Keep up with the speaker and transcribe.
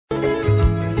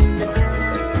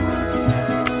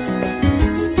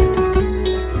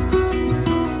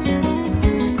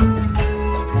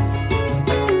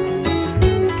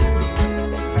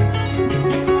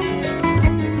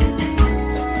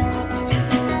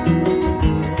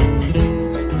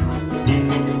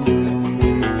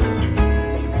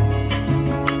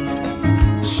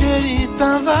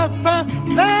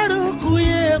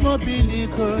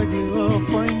mobiliko di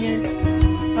ofonye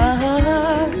aha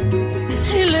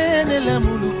hilene la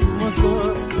muluku moso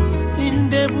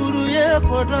inde buru ye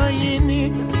kodoyini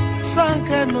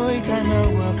sanka no ikana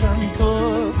wakanto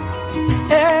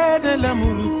ede la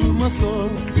muluku moso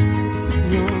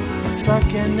yo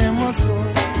sakene moso.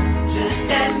 Je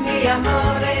t'aime mi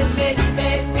amore me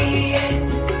divertie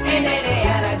e nelle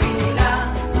arabilla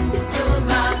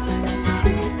tuma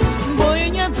boy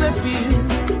nyanze fi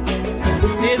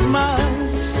it my.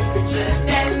 Je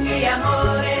t'aime mi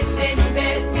amore me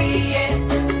divertie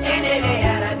e nelle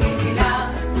arabilla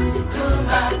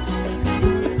tuma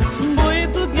boy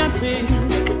tout bien fait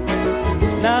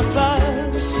la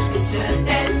page. Je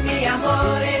t'aime mi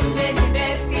amore me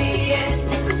divertie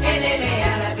e nelle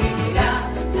arabilla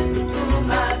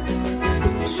tuma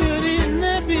Shuri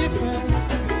ne bi fa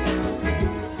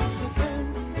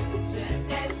Je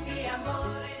t'aime mi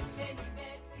amore me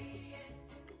divertie.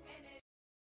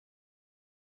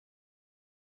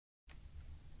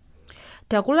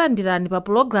 Takulandirani pa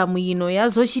pulogalamu ino ya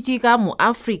zochitika mu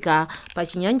Africa pa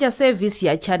Chinyanja service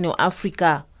ya Channel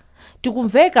Africa.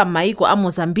 Tikumveka m'maiko a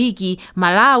Mozambiki,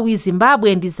 Malawi,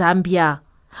 Zimbabwe ndi Zambia.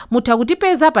 Mutha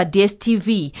kutipeza pa DSTV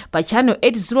pa channel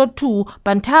 802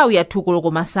 pa nthawi ya 2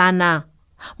 koloko masana.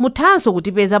 Muthanso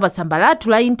kutipeza pa tsamba lathu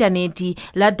la intaneti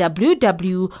la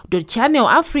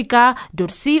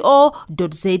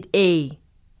www.channelafrica.co.za.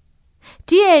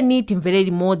 Tiyeni timvere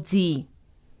limodzi.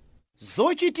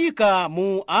 Zochitika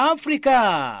mu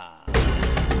Africa.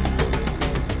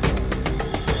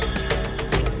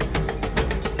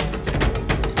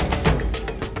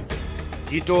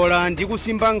 Titola ndi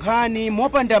kusimba nkhani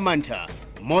mopanda mantha,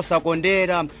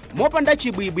 mosakondera, mopanda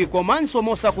chibwibwi komanso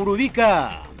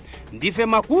mosakuluvika. Ndife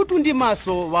makutu ndi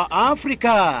maso wa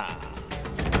Africa.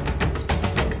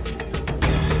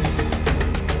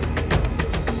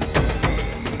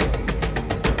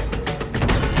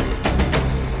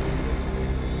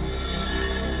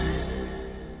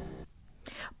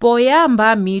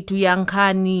 Poyamba mitu ya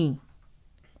nkhani.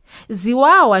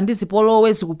 Ziwawa ndi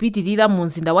zipolowe zikupitirira mu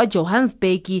mzinda wa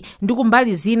Johannesburg ndi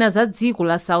kumbali zina za dziko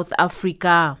la South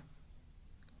Africa.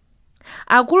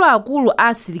 Akuluakulu a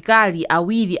asilikali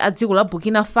awiri a dziko la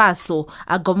Burkina Faso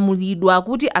agamulidwa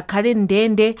kuti akhale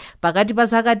ndende pakati pa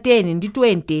zaka 10 ndi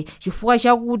 20 chifukwa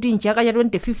chakuti mchaka cha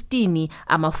 2015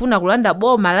 amafuna kulanda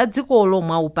boma la dzikolo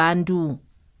mwa upandu.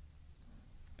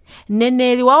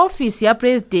 Mneneri wa ofisi ya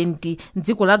president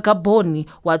dziko la Gabon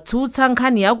watsutsa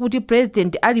nkhani yakuti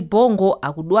president Ali Bongo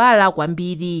akudwala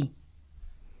kwambiri.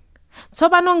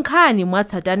 Tsopano nkhani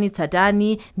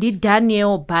mwatsatanitsatani ndi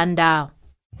Daniel Banda.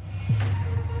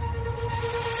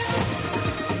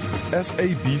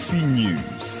 SABC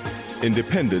News,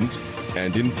 independent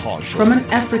and impartial. From an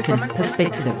African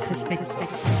perspective.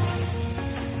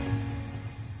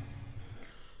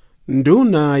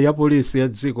 Nduna ya polisi ya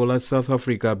dziko la South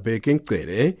Africa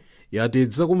Bekengcele yati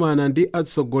idzakumana ndi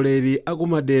atsogoleri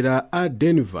akumadera a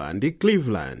Denver ndi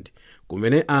Cleveland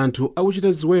kumene anthu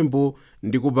akuchita ziwembu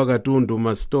ndi kuba katundu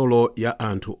masitolo ya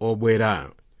anthu obwera.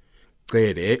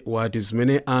 Cele wati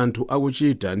zimene anthu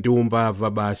akuchita ndi umbava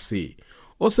basi,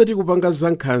 osati kupanga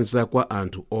zankhanza kwa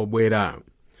anthu obwera.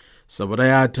 Sabata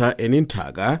yatha eni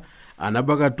nthaka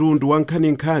anaba katundu wa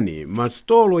nkhaninkhani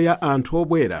masitolo ya anthu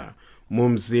obwera mu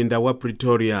mzinda wa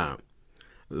Pretoria.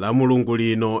 La mulungu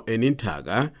lino eni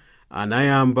nthaka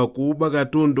anayamba kuba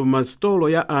katundu masitolo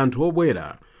ya anthu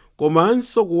obwera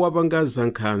komanso kuwapanga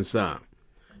zankhanza.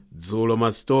 Dzulo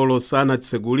masitolo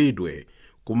sanatsegulidwe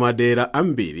kumadera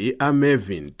ambiri a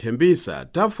Mervin, Tembisa,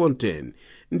 Taffontein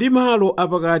ndi malo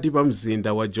apakati pa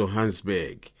mzinda wa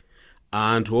Johannesburg.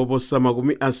 Anthu oposa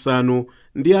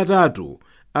 53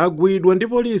 agwidwa ndi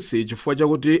polisi chifukwa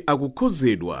chakuti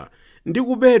akukhuzidwa ndi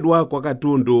kubedwa kwa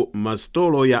katundu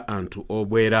masitolo ya anthu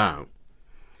obwera.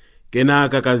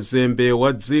 Kenaka kazembe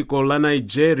wa dziko la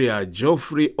Nigeria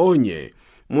Geoffrey Onye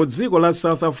mu dziko la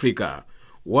South Africa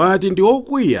wati ndi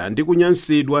okwiya ndi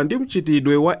kunyansidwa ndi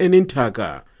mchitidwe wa eni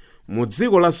nthaka mu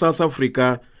dziko la South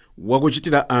Africa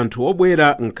wakuchitira anthu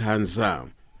obwera nkhanza.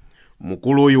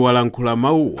 Mkuluyu walankhula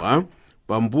mawuwa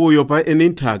pambuyo pa eni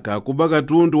nthaka kuba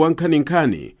katundu wa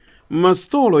nkhaninkhani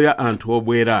masitolo ya anthu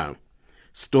obwera.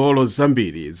 Sitolo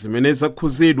zambiri zimene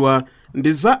zakhuzidwa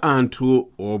ndi za anthu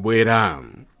obwera.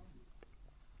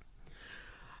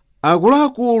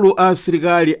 Akuluakulu a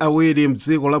asilikali awiri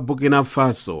mdziko la Burkina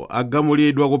Faso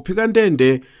agamulidwa kuphika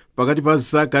ndende pakati pa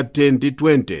zaka 10 ndi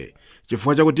 20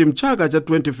 chifukwa chakuti mchaka cha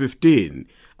 2015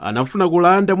 anafuna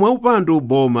kulanda mwaupandu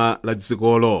boma la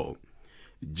dzikolo.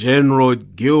 General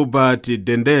Gilbert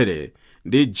Dendere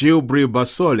ndi Gilbert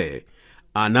Basole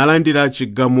analandira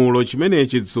chigamulo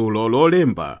chimenechi dzulo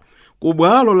lolemba ku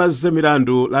bwalo la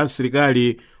zamilandu la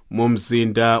asilikali mu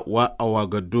mzinda wa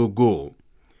Ouagadougou.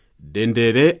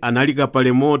 Dendere anali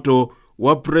kapalemoto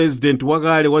wa president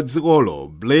wakale wa dzikolo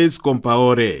Blaise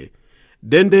Compaoré.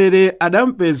 Dendere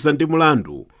adampeza ndi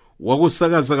mulandu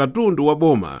wakusakaza katundu wa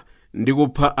boma ndi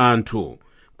kupha anthu,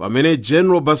 pamene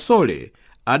General Basole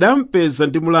adampeza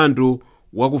ndi mulandu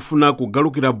wakufuna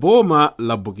kugalukira boma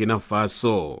la Burkina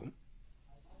Faso.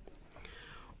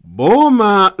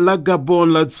 Boma la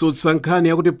Gabon latsutsa nkhani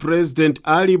yakuti President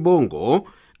Ali Bongo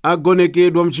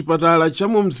agonekedwa mchipatala cha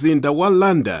mu mzinda wa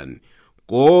London,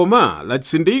 koma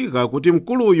latsindika kuti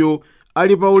mkuluyu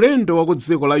ali pa ulendo wa ku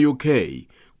dziko la UK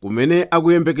kumene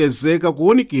akuyembekezeka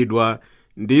kuwunikidwa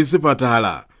ndi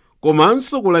zipatala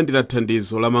komanso kulandira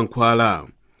thandizo la mankhwala.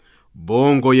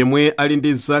 Bongo yemwe ali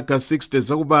ndi zaka 60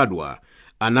 zakubadwa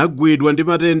anagwidwa ndi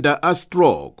matenda a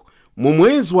stroke mu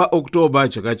mwezi wa Oktoba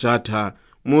chaka chatha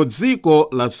mu dziko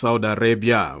la Saudi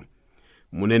Arabia.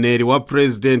 Muneneri wa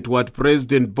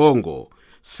President Bongo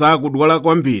sakudwala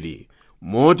kwambiri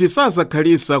moti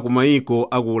sazakhalisa ku mayiko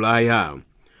aku Ulaya,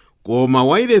 koma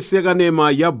wailesi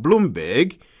yakanema ya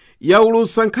Bloomberg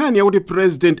yaulutsa nkhani yakuti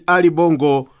President Ali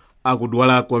Bongo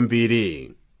akudwala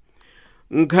kwambiri.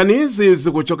 Nkhanizi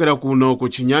zikuchokera kuno ku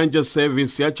Chinyanja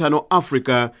Service ya Channel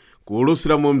Africa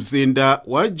kuulutsira mu mzinda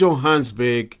wa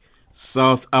Johannesburg,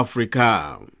 South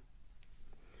Africa.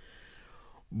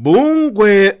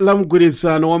 Bungwe la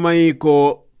mgwirizano wa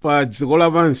mayiko pa dziko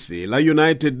lapansi la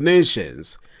United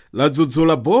Nations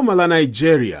ladzudzula boma la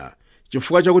Nigeria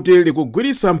chifukwa chakuti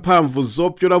likugwiritsa mphamvu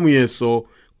zopyola muyeso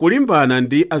kulimbana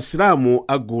ndi asilamu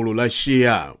a gulu la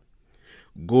Shia.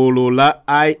 Gulu la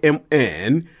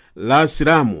IMN la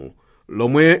asilamu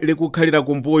lomwe likukhalira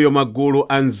kumbuyo magulu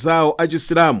anzawo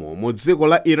achisilamu mu dziko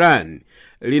la Iran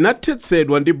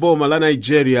linathetsedwa ndi boma la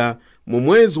Nigeria mu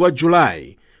mwezi wa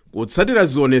Julayi kutsatira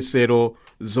zionesero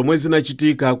zomwe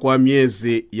zinachitika kwa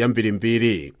miyezi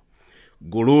yambirimbiri.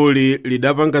 Gululi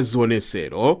lidapanga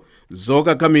zionesero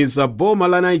zokakamiza boma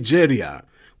la Nigeria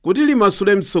kuti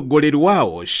limasule mtsogoleri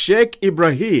wawo Sheikh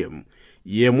Ibrahim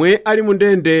yemwe ali mu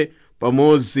ndende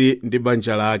pamodzi ndi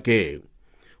banja lake.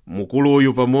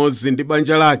 Mkuluyu pamodzi ndi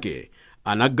banja lake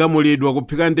anagamulidwa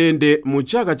kuphika ndende mu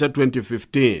chaka cha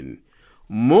 2015.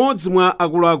 Mmodzi mwa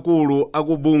akuluakulu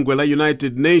aku bungwe la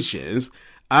United Nations,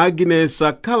 Agnes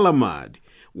Kalamad,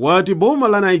 wati boma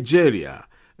la Nigeria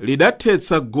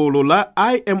lidathetsa gulu la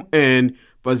IMN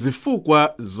pa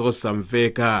zifukwa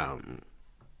zosamveka.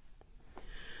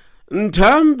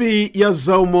 Nthambi ya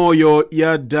zaumoyo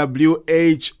ya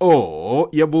WHO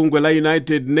ya bungwe la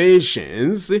United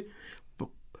Nations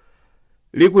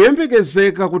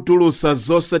likuyembekezeka kutulutsa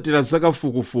zosatira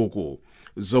zakafukufuku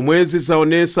zomwe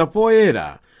zizaonesa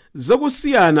poyera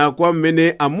zakusiyana kwa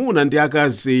mmene amuna ndi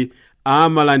akazi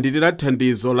amalandirira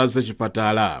thandizo la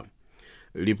zachipatala.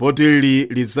 Lipoti ili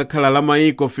lizakhala la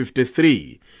mayiko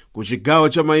 53 ku chigawo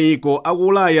cha mayiko aku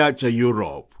Ulaya cha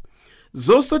Europe.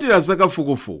 Zosatira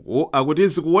zakafukufuku akuti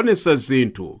zikuonesa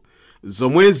zinthu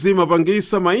zomwe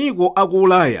zimapangisa mayiko aku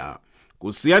Ulaya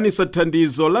kusiyanisa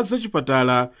thandizo la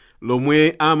zachipatala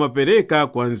lomwe amapereka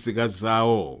kwa nzika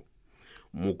zawo.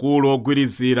 Mkulu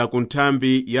wogwirizira ku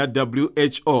nthambi ya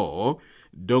WHO,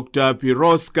 Dr.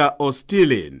 Piroska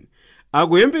Ostilin,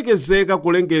 akuyembekezeka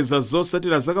kulengeza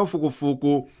zosatira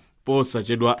zakafukufuku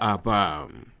posachedwa apa.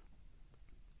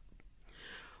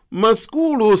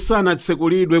 Maskulu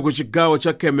sanatsekulidwe ku chigawo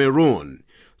cha Cameroon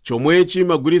chomwe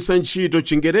chimagwiritsa ntchito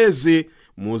Chingerezi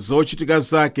mu zochitika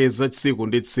zake za tsiku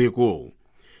ndi tsiku.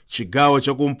 Chigawo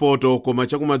chakumpoto koma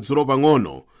chakumadzulo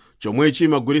pang'ono chomwe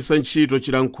chimagwiritsa ntchito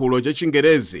chilankhulo cha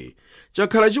Chingerezi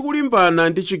chakhala chikulimbana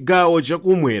ndi chigawo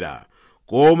chakumwera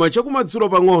koma chakumadzulo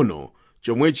pang'ono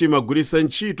chomwe chimagwiritsa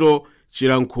ntchito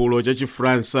chilankhulo cha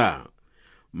Chifransa.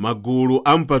 Magulu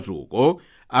ampatuko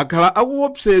akhala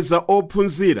akuopseza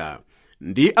ophunzira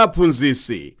ndi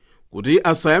aphunzitsi kuti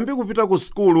asayambe kupita ku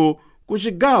sukulu ku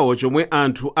chigawo chomwe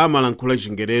anthu amalankhula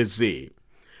Chingerezi.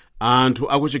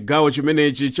 Anthu aku chigawo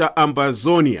chimenechi cha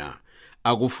Ambazonia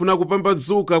akufuna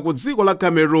kupambazuka ku dziko la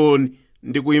Cameroon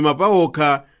ndi kuyima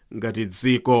paokha ngati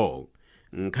dziko.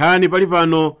 Nkhani pali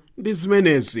pano ndi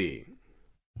zimenezi.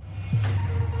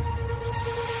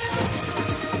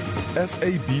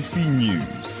 SABC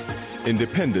News,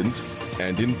 independent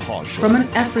and impartial. From an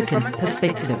African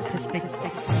perspective.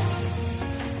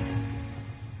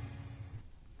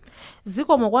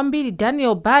 Zikomo kwambiri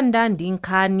Daniel Banda ndi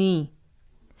nkhani.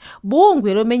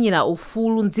 bungwe lomenyera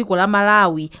ufulu mdziko la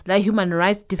Malawi la Human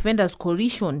Rights Defenders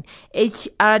Coalition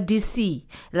HRDC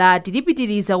lati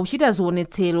lipitiriza kuchita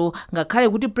zionetsero ngakhale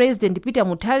kuti President Peter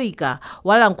Mutharika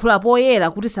walankhula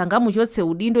poyera kuti sangamuchotse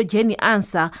udindo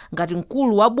Chinyanja ngati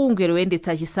mkulu wa bungwe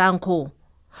loyendetsa chisankho.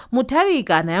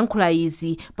 Mutharika anayankhula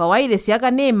izi pa wailesi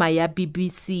yakanema ya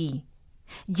BBC.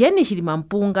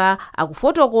 Chinyanja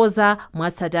akufotokoza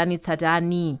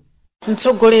mwatsatanitsatani.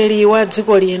 Mtsogoleri wa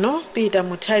dziko lino Peter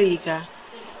Mutharika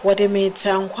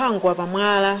watemetsa nkhwangwa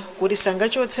pamwala kuti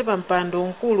sangachotse pa mpando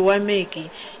mkulu wa meki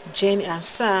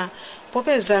Chinyanja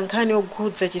popeza nkhani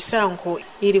yokhudza chisankho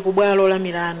ili ku bwalo la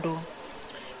milandu.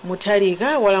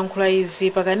 Mutharika walankhula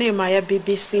izi pakanema ya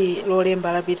BBC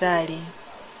lolemba lapitali.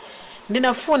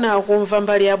 Ndinafuna kumva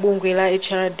mbali ya bungwe la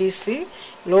HRDC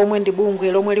lomwe ndi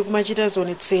bungwe lomwe likumachita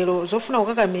zionetsero zofuna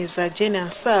kukakamiza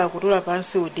Chinyanja kutula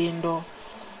pansi udindo.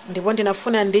 Ndipo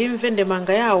ndinafuna ndimve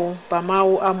ndemanga yawo pa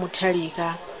mawu a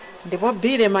Mutharika. Ndipo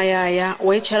Bile Mayaya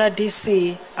wa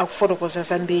HRDC akufotokoza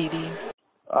zambiri.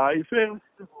 Ife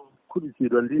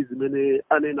kukhutitsidwa ndi zimene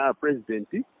anena a president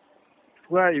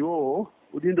chifukwa iwo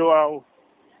udindo wawo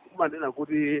umanena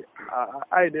kuti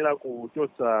ayenera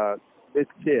kuchotsa best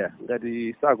chair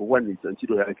ngati sakukwanitsa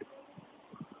ntchito yake.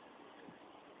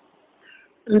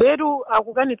 Ndetu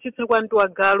akukanitsitsa kwa mtu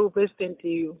agalu president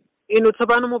iyo. Inu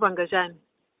tsopano mupanga chani?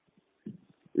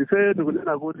 Ife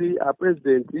tikunena kuti a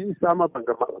president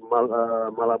samapanga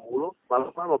malamulo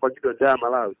amapangidwa ndi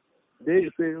Malawi. Ndi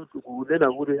ife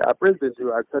tikunena kuti a president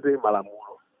atsate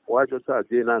malamulo wachotsa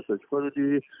Chinyanja chifukwa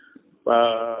kuti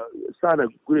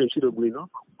sanagwire ntchito bwino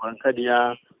pa nkhani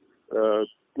ya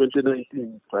 2019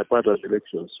 bipartisan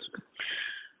elections.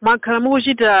 Mwakhala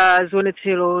mukuchita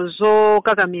zionetsero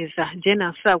zokakamiza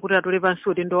Chinyanja kuti atule pansi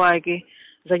udindo wake.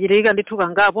 Zachitika ndithu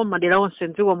kangapo m'madera onse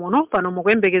mdziko muno pano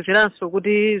mukuyembekezeranso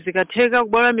kuti zikatheka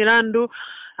kubwalo la milandu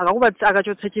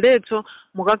akachotsa chiletso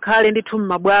mukakhale ndithu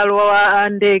m'mabwalo a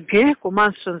ndege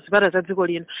komanso mzipata za dziko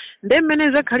lino. Ndi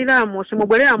mmene zakhaliramo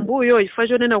simubwerera mbuyo chifukwa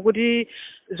chonena kuti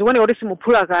zikuoneka kuti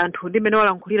simuphula kanthu ndi mmene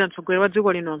walankhulira mtsogoleri wa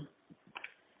dziko lino.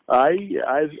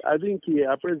 I think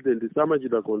a president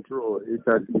samachita control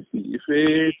HRDC.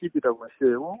 Ife tipita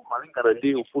kumashewo malingana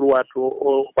ndi ufulu wathu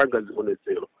opanga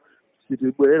zionetsero.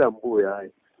 Tibwerera mbuyo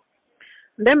ayi.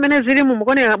 Ndi mmene zilimu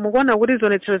mukuona kuti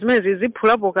zionetsero zimene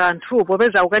ziphulapo kanthu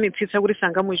popeza akukanitsitsa kuti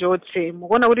sangamuchotse.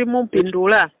 Mukuona kuti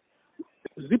mumpindula.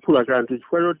 Ziphula kanthu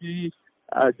chifukwa choti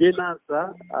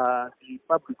Chinyanja ndi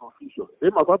public official.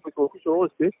 Ma public official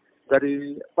onse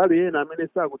ngati pali ena amene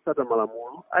sakutsata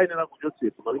malamulo ayenera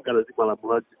kuchotsedwa malingana ndi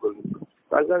malamulo a dziko lino.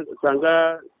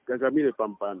 Sangagagamire pa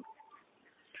mpando.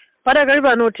 Padakali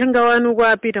pano uthenga wanu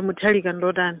kwa Peter Mutharika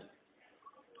ndotani?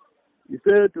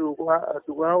 Ife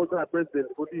tukuauza president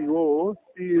kuti iwo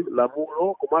si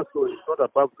lamulo komanso is not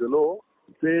above the law.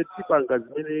 Ife tipanga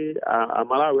zimene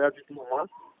Malawi atitumwa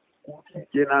kuti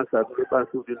Chinyanja atule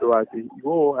pansi udindo wake.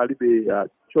 Iwo alibe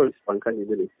choice pa nkhani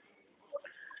imene.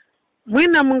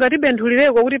 Mwina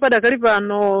mungatibentulireko kuti padakali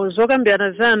pano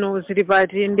zokambirana zanu zili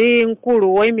pati ndi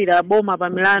mkulu woyimira boma pa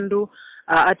milandu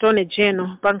Attorney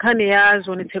General pa nkhani ya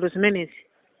zionetsero zimenezi?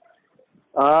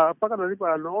 Pakadali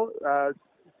pano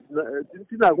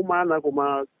tinakumana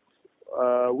koma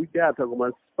wiki yatha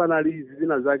koma panali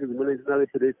zina zake zimene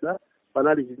zinalepheretsa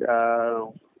panali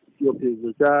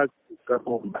chiopsezo cha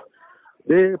kakomba.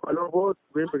 De panopo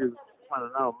tikuyembekeza kukumana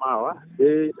nawo mawa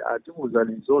de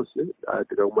atimuuzani zonse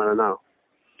tikakumana nawo.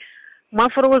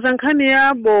 Mwafotokoza nkhani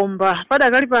ya bomba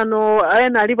padakali pano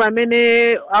ayena alipo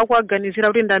amene akuaganizira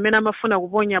kuti ndi amene amafuna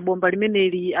kuponya bomba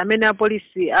limeneli amene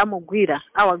apolisi awagwira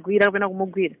kapena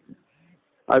kumugwira.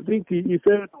 I think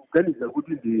ife tukuganiza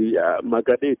kuti ndi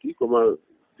makadeti koma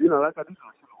dzina la kadeti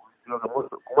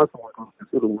komanso munthu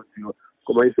sikudziwa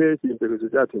koma ife chiyembekezo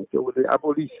chathu nchokuti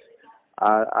apolisi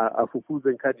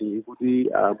afufuze nkhani kuti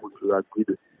munthu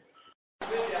agwidwe.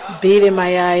 Bile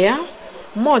Mayaya,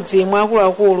 mmodzi mwa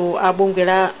akuluakulu a bungwe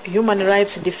la Human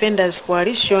Rights Defenders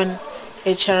Coalition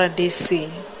HRDC.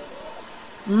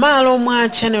 M'malo mwa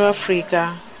Channel Africa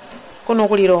kuno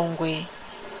ku Lilongwe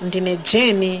ndine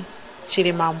Jenny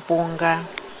Chilimampunga.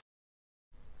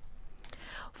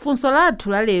 Funso lathu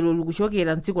la lero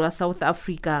likuchokera mdziko la South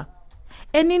Africa.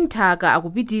 Eni nthaka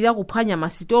akupitirira kuphwanya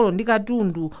masitolo ndi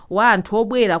katundu wa anthu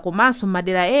obwera komanso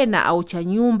madera ena aucha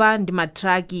nyumba ndi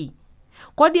matraki.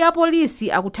 Kodi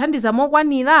apolisi akuthandiza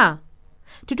mokwanira?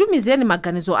 Titumizeni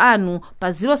maganizo anu pa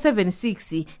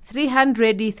 076 300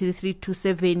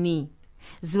 3327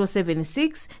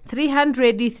 076 300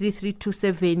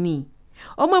 3327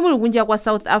 omwe muli kunja kwa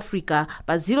South Africa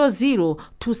pa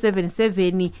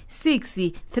 00277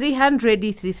 6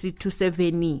 300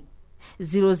 3327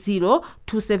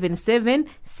 277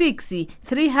 6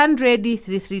 300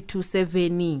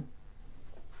 3327.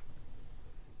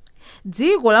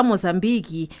 dziko la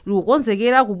mozambiki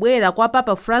likukonzekera kubwera kwa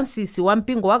papa francis wa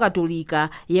mpingo wa katolika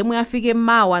yemwe afike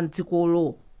m'mawa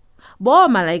mdzikolo.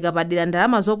 boma layika padera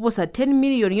ndalama zoposa 10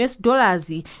 million US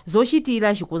dollars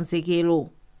zochitira chikonzekero.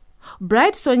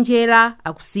 bright sonjera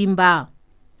akusimba.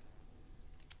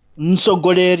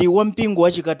 mtsogoleri wa mpingo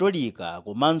wa chikatolika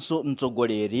komanso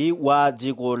mtsogoleri wa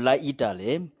dziko la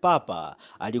italy papa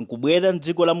ali nkubwera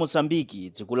mdziko la mosambiki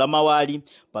dziko la mawali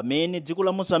pamene dziko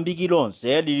la mosambiki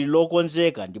lonse lili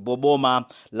lokonzeka ndipo boma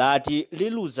lati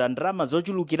liluza ndalama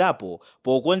zochulukirapo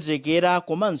pokonzekera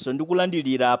komanso ndi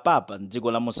kulandilira papa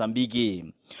mdziko la mosambiki.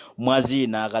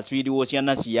 mwazina akatswiri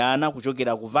osiyanasiyana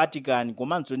kuchokera ku vatican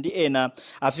komanso ndi ena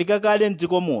afika kale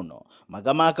mdziko muno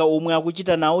makamaka omwe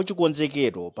akuchita nawo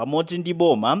chikonzekero pamodzi ndi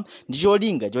boma ndi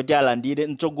cholinga choti alandire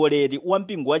mtsogoleri wa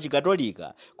mpingo wa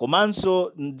chikatolika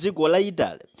komanso mdziko la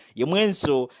italy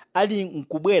yemwenso ali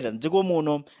nkubwera mdziko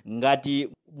muno ngati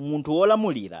munthu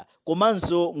wolamulira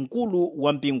komanso mkulu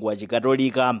wa mpingo wa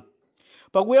chikatolika.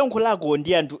 pakuyankhulako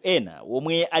ndi anthu ena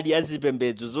omwe ali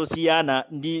azipembedzo zosiyana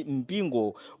ndi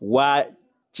mpingo wa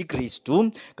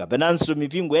chikristu kapenanso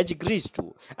mipingo ya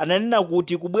chikristu ananena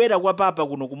kuti kubwera kwa papa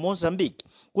kuno ku mozambiki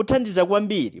kuthandiza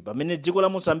kwambiri pamene dziko la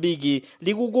mozambiki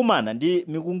likukumana ndi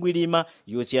mikungwirima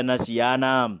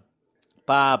yosiyanasiyana.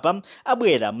 papa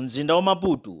abwera mzinda wa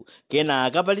maputo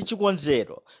kenaka pali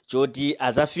chikonzero choti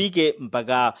azafike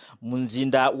mpaka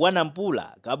mzinda wa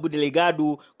nampula cabo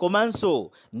delgado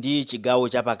komanso ndi chigawo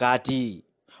chapakati.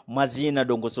 mwazina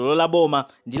dongosolo la boma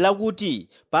ndi lakuti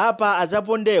papa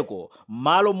azapondeko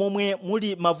m'malo momwe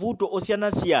muli mavuto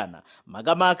osiyanasiyana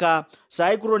makamaka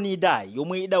cyclone idai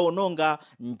yomwe idawononga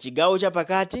mchigawo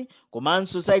chapakati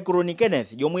komanso cyclone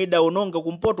kenneth yomwe idawononga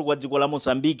kumpoto kwa dziko la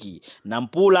mosambiki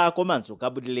nampula komanso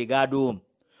cabo delgado.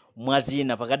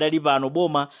 mwazina pakadali pano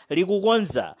boma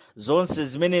likukonza zonse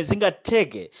zimene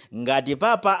zingatheke ngati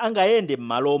papa angayende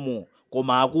m'malomu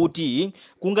koma akuti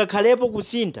kungakhalepo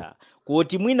kusintha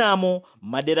kuti mwinamo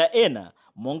madera ena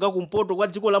monga kumpoto kwa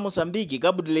dziko la mosambiki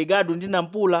cabo delgado ndi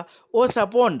nampula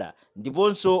osaponda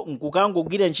ndiponso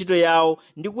nkukangogwira ntchito yawo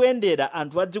ndi kuyendera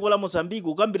anthu a dziko la mosambiki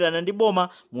kukambirana ndi boma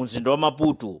mu mzinda wa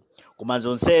maputo. koma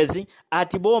zonsezi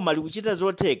ati boma likuchita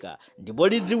zotheka ndipo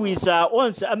lidziwisa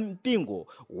onse a mpingo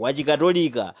wa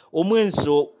chikatolika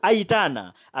omwenso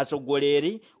ayitana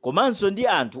atsogoleri komanso ndi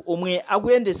anthu omwe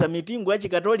akuyendesa mipingo ya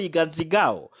chikatolika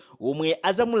mzigawo omwe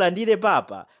adzamulandire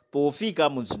papa pofika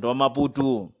mu mzinda wa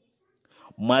maputo.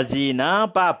 mwazina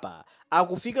papa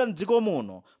akufika mdziko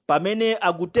muno pamene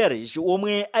a Guterres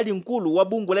omwe ali mkulu wa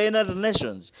bungwe la United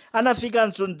Nations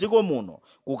anafikanso mdziko muno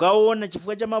kukaona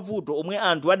chifukwa cha mavuto omwe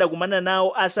anthu adakumana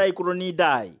nawo a cyclone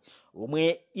idai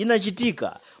omwe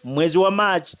inachitika mwezi wa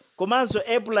March komanso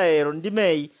April ndi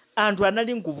May. anthu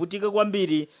anali nkuvutika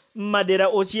kwambiri m'madera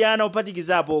osiyana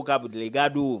ophatikizapo Cabo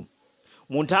Delgado.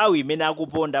 mu nthawi imene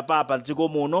akuponda papa mdziko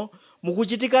muno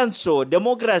mukuchitikanso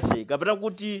democracy kapena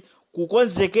kuti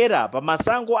kukonzekera pa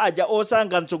masankho aja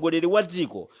osankha mtsogoleri wa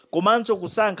dziko komanso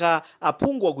kusankha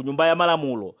aphungu ku nyumba ya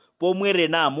malamulo pomwe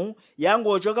Renamu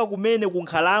yangochoka kumene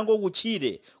kunkhalango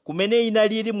kutchire kumene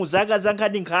inalili mu zaka za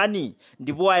nkhaninkhani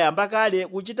ndipo ayamba kale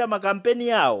kuchita makampeni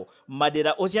yawo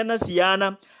m'madera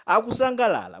osiyanasiyana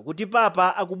akusangalala kuti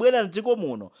papa akubwera mdziko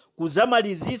muno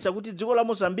kuzamalizisa kuti dziko la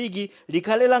Mozambiki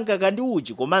likhale la mkaka ndi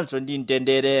uchi komanso ndi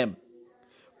mtendere.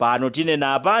 pano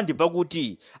tinena apa ndi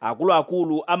pakuti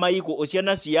akuluakulu amayiko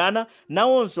osiyanasiyana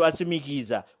nawonso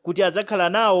asimikiza kuti adzakhala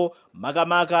nawo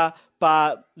makamaka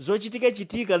pa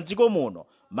zochitika mdziko muno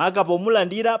maka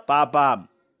pomulandira papa.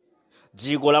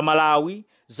 dziko la Malawi,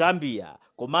 Zambia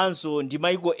komanso ndi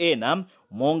mayiko ena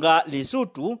monga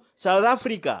Lesotho, South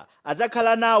Africa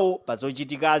adzakhala nawo pa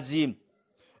zochitikazi.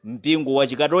 mpingo wa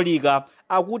chikatolika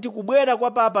akuti kubwera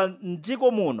kwa papa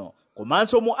mdziko muno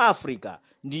komanso mu Africa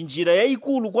ndi njira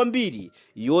yayikulu kwambiri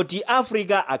yoti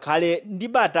Africa akhale ndi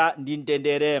bata ndi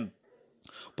mtendere.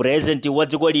 President wa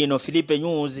dziko lino Filipe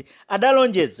Nyusi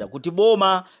adalonjeza kuti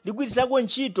boma ligwirisako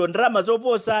ntchito ndalama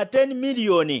zoposa 10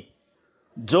 miliyoni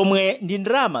zomwe ndi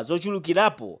ndalama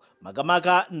zochulukirapo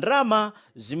makamaka ndalama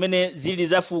zimene zili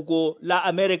za fuko la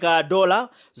America dollar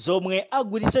zomwe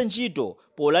agwiritsa ntchito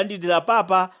polandira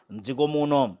papa mdziko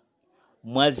muno.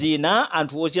 mwazina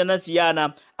anthu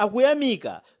osiyanasiyana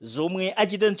akuyamika zomwe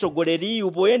achita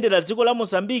mtsogoleriyu poyendera dziko la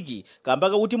Mozambiki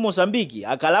kambaka kuti Mozambiki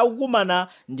akhala akukumana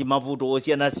ndi mavuto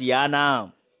osiyanasiyana.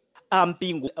 a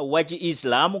mpingo wa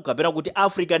chiislamu kapena kuti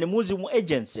African Muslim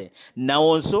Agency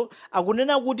nawonso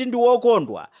akunena kuti ndi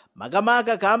wokondwa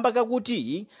makamaka kamba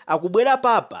kakuti akubwera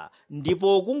papa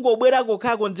ndipo kungobwera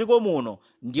kokhako mdziko muno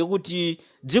ndiye kuti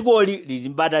dzikoli lili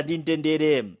mbata ndi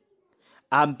mtendere.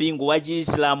 A mpingo wa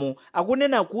chiislamu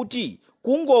akunena kuti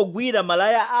kungogwira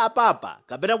malaya a papa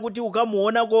kapena kuti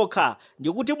ukamuona kokha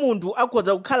ndi kuti munthu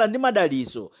akhoza kukhala ndi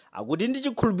madaliso akuti ndi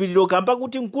chikhulupiriro kamba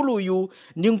kuti mkuluyu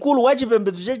ndi mkulu wa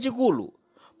chipembedzo chachikulu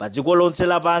pa dziko lonse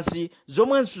lapansi,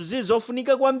 zomwenso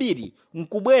zizofunika kwambiri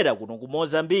nkubwera kuno ku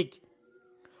Mozambique.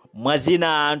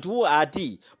 Mwazina anthu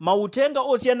ati mauthenga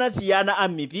osiyanasiyana a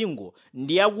mipingo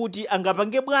ndi akuti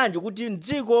angapange bwanji kuti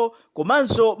mdziko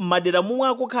komanso m'madera momwe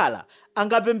akukhala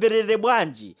angapemberere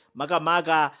bwanji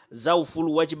makamaka za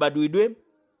ufulu wa chibadwidwe,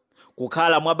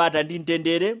 kukhala mwabata ndi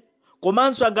mtendere,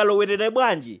 komanso angalowerere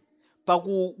bwanji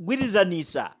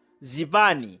pakugwirizanisa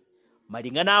zipani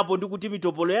malinganapo ndi kuti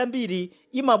mitopolo yambiri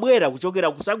imabwera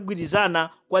kuchokera kusagwirizana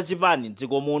kwa zipani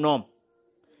mdziko muno.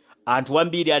 Anthu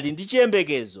ambiri ali ndi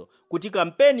chiyembekezo kuti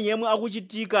kampeni yemwe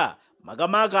akuchitika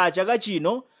makamaka chaka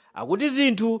chino akuti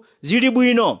zinthu zili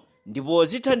bwino ndipo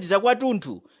zithandiza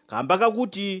kwathunthu kamba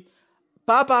kakuti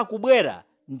papa akubwera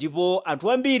ndipo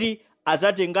anthu ambiri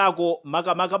adzatengako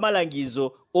makamaka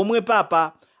malangizo omwe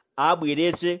papa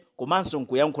abwerese komanso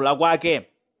nkuyankhula kwake.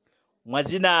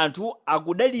 Mwazina anthu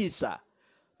akudalisa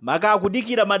maka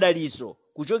akudikira madaliso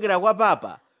kuchokera kwa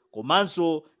papa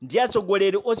komanso ndi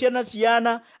atsogoleri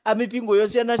osiyanasiyana a mipingo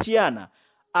yosiyanasiyana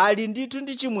ali ndithu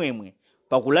ndi chimwemwe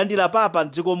pakulandira papa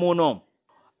mdziko muno.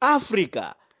 Africa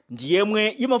ndi yemwe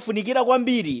imafunikira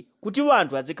kwambiri kuti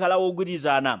wanthu azikhala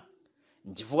wogwirizana.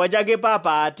 N'chifukwa chake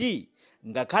papa ati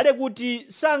ngakhale kuti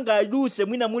sangaduse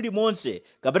mwina mulimonse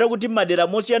kapena kuti madera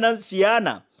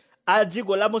mosiyanasiyana a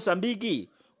dziko la Mozambiki,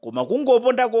 koma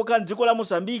kungoponda kokha dziko la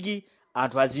Mozambiki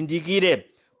anthu azindikire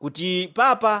kuti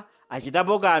papa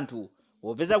achitapo kanthu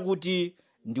popeza kuti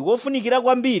ndi wofunikira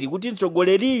kwambiri kuti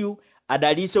mtsogoleriyu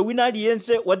adalise wina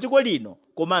aliyense wa dziko lino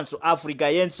komanso Africa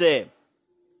yense.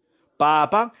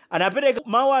 Papa anapereka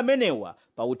mawu amenewa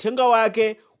pa uthenga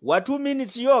wake wa 2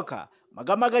 minutes yokha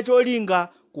makamaka cholinga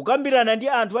kukambirana ndi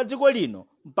anthu a dziko lino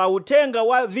pa uthenga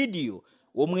wa video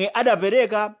omwe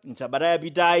adapereka msabata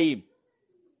yapitayi.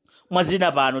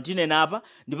 Mwazina pano tinenapa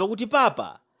ndipo kuti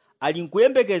papa ali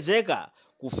nkuyembekezeka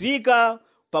kufika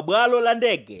pa bwalo la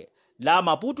ndege la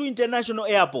Maputo International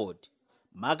Airport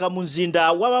maka mu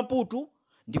mzinda wa Maputo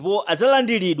ndipo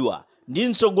adzalandiridwa ndi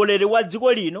mtsogoleri wa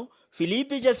dziko lino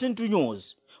Filipe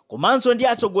Chacintunhos komanso ndi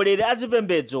atsogoleri a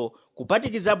zipembedzo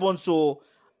kuphatikizaponso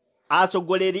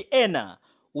atsogoleri ena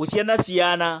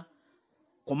osiyanasiyana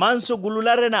komanso gulu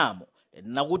la Renamo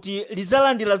nakuti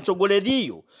lizalandira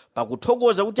mtsogoleriyo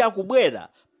pakuthokoza kuti akubwera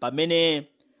pamene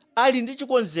ali ndi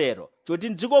chikonzero choti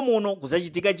mdziko muno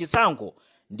kuzachitika chisankho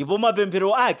ndipo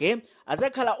mapemphero ake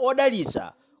azakhala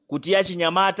odalisa kuti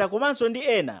achinyamata komanso ndi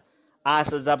ena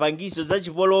asadzapangise za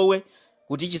chipolowe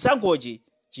kuti chisankhochi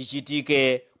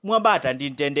chichitike mwabata ndi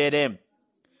mtendere.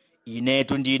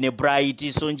 Inetu ndine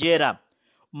Bright Sonjera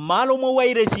m'malo mwa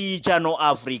wairesi Channel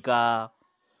Africa,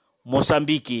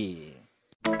 Mozambique.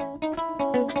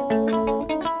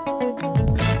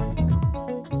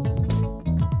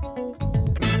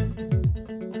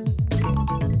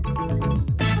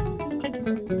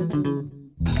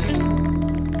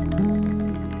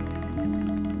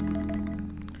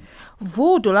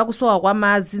 Vuto lakusowa kwa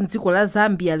madzi mdziko la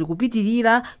Zambia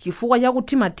likupitirira chifukwa cha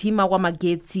kuthimathima kwa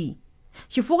magetsi.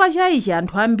 Chifukwa cha ichi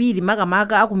anthu ambiri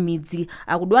makamaka akumidzi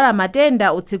akudwala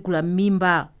matenda otsegula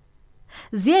m'mimba.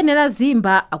 Ziyenera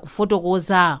Zimba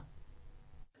akufotokoza.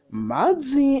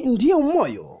 Madzi ndiye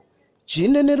umoyo,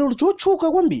 chinenero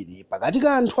chotchuka kwambiri pakati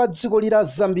ka anthu a dziko la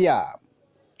Zambia.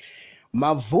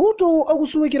 Mavuto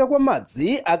akusowekera kwa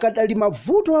madzi akadali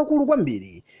mavuto akulu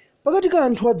kwambiri pakati ka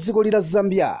anthu a dziko la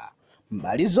Zambia,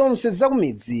 mbali zonse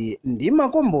zakumidzi ndi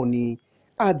makomboni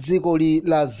a dziko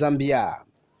la Zambia.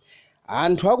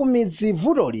 Anthu akumidzi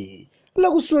vutoli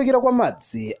lakusowekera kwa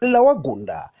madzi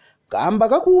lawagunda kamba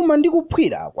kakuma ndi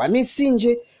kuphwira kwa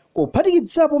mitsinje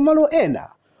kuphatikizapo malo ena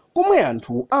komwe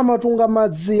anthu amatunga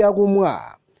madzi akumwa.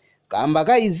 Kamba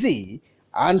ka izi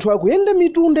anthu akuyenda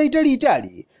mitunda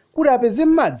italiitali kuti apeze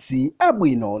madzi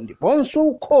abwino ndiponso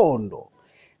ukhondo,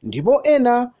 ndipo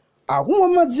ena akumwa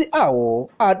madzi awo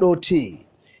adothi,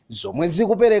 zomwe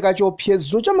zikupereka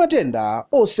chiopsezo cha matenda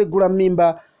osegula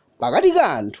m'mimba pakati ka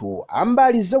anthu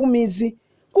ambali zakumidzi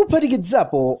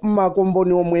kuphatikizapo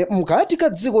makomboni omwe mkati ka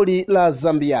dziko la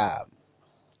Zambia.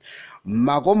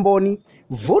 Makomboni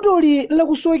vutoli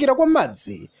lakusowekera kwa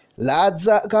madzi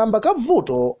ladza kamba ka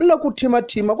vuto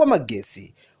lakuthimathima kwa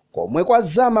magesi komwe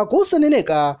kwazama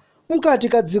kosaneneka mkati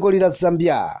ka dziko la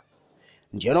Zambia.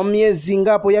 Njeno miyezi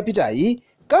ingapo yapitayi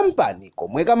kampani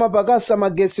komwe kamapakasa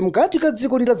magesi mkati ka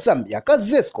dziko la Zambia ka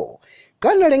ZESCO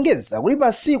kanalengeza kuti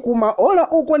pasiku maola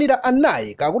okwanira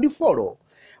anayi kakuti 4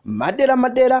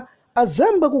 madera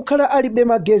azamba kukhala alibe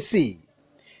magesi.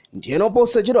 Ndiyeno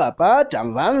posachedwa apa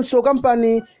tamvanso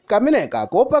kampani kameneka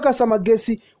kopakasa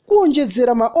magesi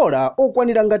kuonjezera maola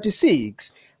okwanira ngati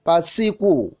 6 pa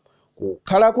tsiku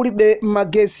kukhala kulibe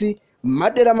magesi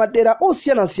madera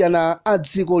osiyanasiyana a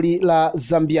dziko la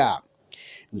Zambia.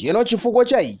 Ndiyeno chifukwa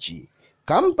cha ichi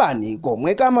kampani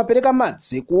komwe kamapereka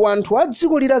madzi ku anthu a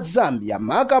dziko la Zambia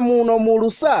maka muno mu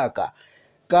Lusaka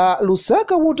ka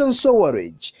Lusaka Water and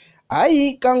Sewerage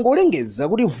ayi kangolengeza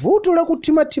kuti vuto la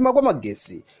kuthimathima kwa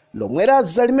magesi lomwe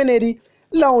laza limeneli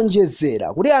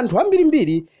laonjezera kuti anthu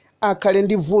ambirimbiri akhale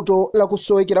ndi vuto la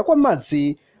kusowekera kwa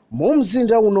madzi mu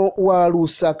mzinda uno wa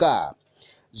Lusaka,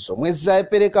 zomwe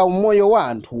zapereka umoyo wa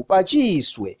anthu pa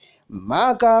chiswe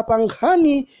maka pa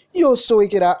nkhani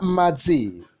yosowekera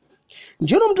madzi.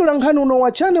 Njeno mtolankhani uno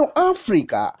wa Channel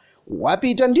Africa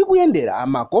wapita ndi kuyendera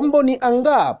makomboni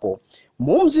angapo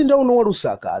mu mzinda uno wa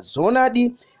Lusaka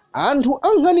zonadi anthu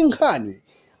ankhani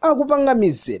akupanga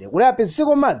mizere kuti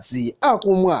apezeko madzi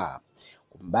akumwa.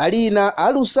 Kumbali ina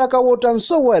a Lusaka Water and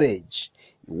Sewerage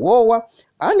iwowa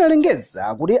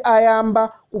analengeza kuti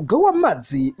ayamba kugawa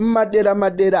madzi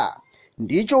madera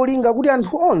ndicho linga kuti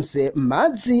anthu onse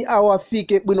madzi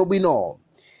awafike bwinobwino.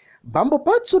 Bambo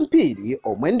Patson Phiri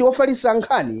omwe ndi wofalitsa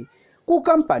nkhani ku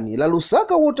kampani la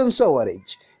Lusaka Water and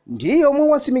Sewerage ndiye omwe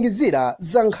wasimikizira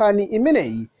za nkhani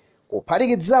imeneyi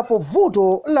kuphatikizapo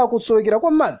vuto la kusowekera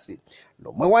kwa madzi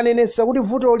lomwe wanenesa kuti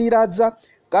vuto liradza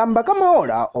kamba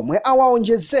kamaola omwe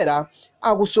awaonjezera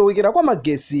akusowekera kwa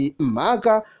magesi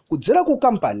maka kudzera ku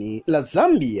kampani la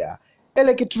Zambia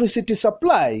Electricity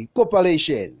Supply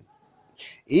Corporation.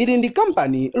 Ili ndi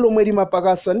kampani lomwe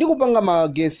limapakasa ndi kupanga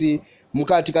magesi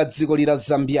mkati ka dziko la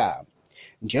Zambia.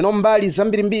 Njeno mbali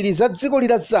zambirimbiri za dziko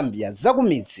la Zambia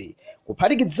zakumidzi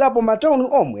kuphatikizapo matauni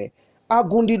omwe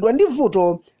agundidwa ndi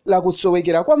vuto la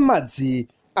kusowekera kwa madzi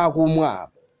akumwa.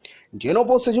 Njeno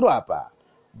posachedwa apa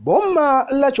boma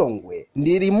la Chongwe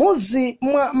ndi limodzi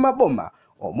mwa maboma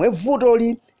omwe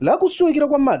vutoli la kusowekera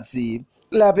kwa madzi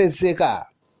lapezeka.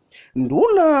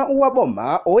 Nduna wa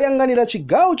boma oyang'anira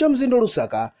chigawo cha mzinda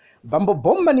Lusaka Bambo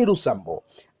Bomba ni Lusambo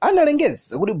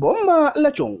analengeza kuti boma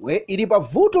la Chongwe ili pa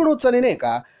vuto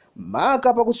lotsaneneka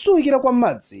maka pa kusowekera kwa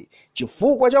madzi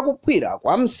chifukwa cha kuphwira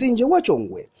kwa mtsinje wa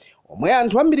Chongwe omwe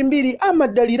anthu ambirimbiri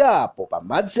amadalirapo pa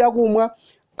madzi akumwa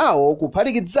awo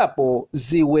kuphatikizapo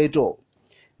ziweto.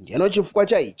 Njeno chifukwa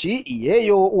cha ichi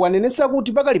iyeyo wanenesa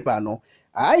kuti pakali pano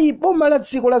ayi boma la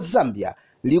dziko la Zambia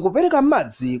likupereka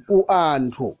madzi ku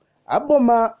anthu a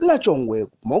boma la Chongwe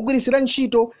mogwirisira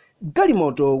ntchito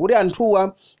galimoto kuti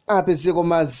anthuwa apezeko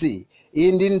madzi.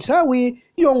 Iyi ndi nthawi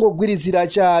yongogwirizira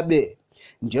chabe.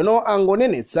 Njeno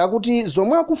angonenetsa kuti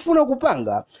zomwe akufuna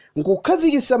kupanga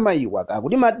nkukhazikitsa mayiwa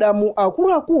kakuti madamu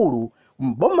akuluakulu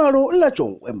mbomalo la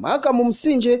Chongwe maka mu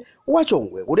mtsinje wa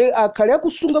Chongwe kuti akhale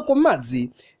akusunga kwa madzi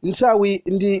nthawi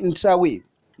ndi nthawi.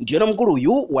 Njeno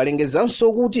mkuluyu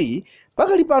walengezanso kuti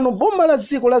pakali pano boma la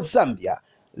dziko la Zambia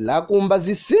lakumba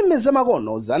zitsime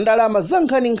zamakono za ndalama za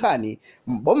nkhaninkhani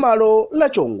mbomalo la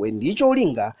Chongwe ndicho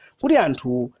linga kuti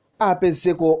anthu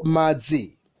apezeko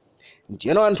madzi.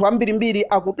 Njeno anthu ambirimbiri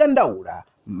akudandaula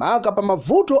maka pa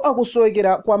mavuto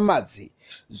akusowekera kwa madzi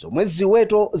zomwe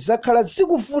ziweto zakhala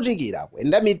zikuvutikira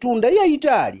kuyenda mitunda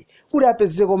yayitali kuti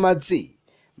apezeko madzi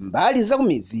mbali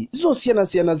zakumidzi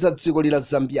zosiyanasiyana za dziko la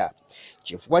Zambia.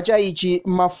 Chifukwa cha ichi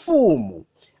mafumu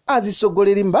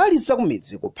azitsogoleri mbali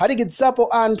zakumidzi kuphatikizapo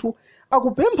anthu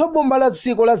akupempha boma la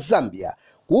dziko la Zambia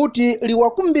kuti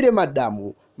liwakumbire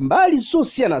madamu mbali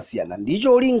zosiyanasiyana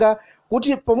ndicho linga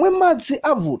kuti pomwe madzi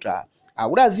avuta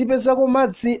akuti azipezako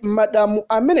madzi madamu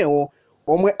amenewo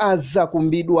omwe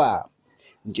azakumbidwa.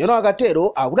 Njeno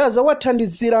akatero akuti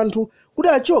azawathandizira anthu kuti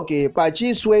achoke pa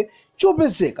chiswe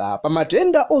chopezeka pa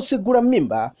matenda osegula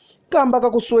m'mimba kamba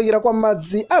kakusowekera kwa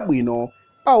madzi abwino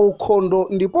aukhondo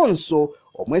ndiponso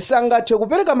omwe sangathe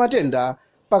kupereka matenda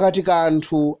pakati ka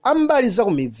anthu ambali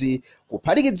zakumidzi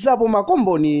kuphatikizapo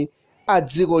makomboni a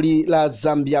dziko la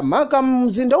Zambia maka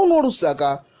mzinda uno wa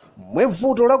Lusaka mwe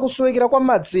vuto la kusowekera kwa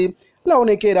madzi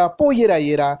laonekera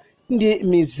poyerayera ndi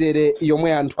mizere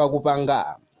yomwe anthu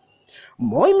akupanga.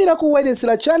 Moyimira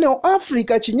kuwayeresera Channel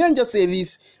Africa Chinyanja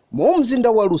Service mu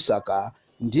mzinda wa Lusaka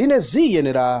ndine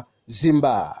Ziyenera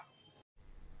Zimba.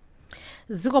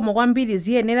 Zikomo kwambiri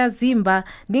Ziyenera Zimba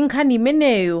ndi nkhani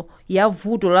imeneyo ya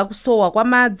vuto la kusowa kwa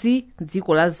madzi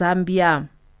dziko la Zambia.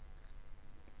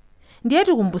 ndiye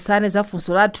tikumbusane za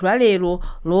funso lathu la lero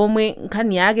lomwe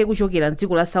nkhani yake kuchokera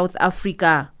mdziko la South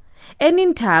Africa. Eni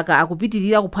nthaka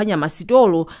akupitirira kuphwanya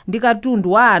masitolo ndi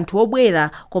katundu wa anthu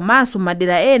obwera komanso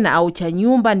madera ena autcha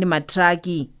nyumba ndi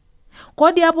matraki.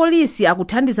 Kodi apolisi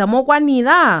akuthandiza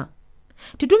mokwanira?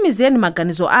 Titumizeni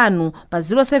maganizo anu pa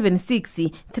 076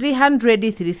 300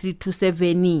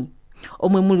 3327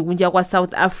 omwe muli kunja kwa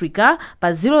South Africa pa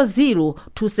 00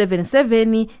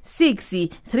 277 6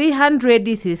 300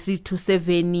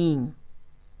 3327.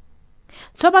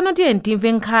 Tsopano tiye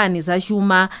timve nkhani za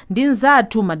chuma ndi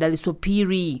nzathu Madaliso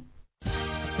Phiri.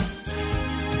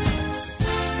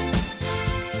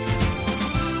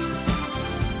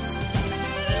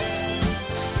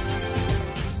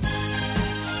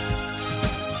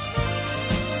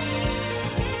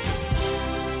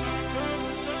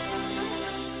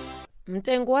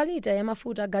 Mtengo wa lita ya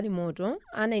mafuta galimoto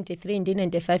a 93 ndi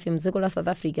 95 mdziko la South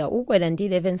Africa ukwera ndi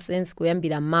 11 cents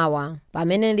kuyambira mawa,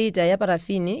 pamene lita ya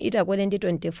parafini itakwera ndi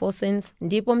 24 cents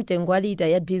ndipo mtengo wa lita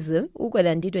ya diesel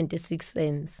ukwera ndi 26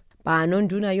 cents. Pano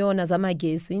nduna yona za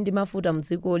magesi ndi mafuta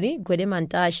mdzikoli Gwede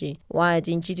Mantashe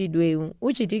wati mchitidwewu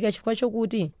uchitika chifukwa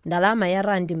chokuti ndalama ya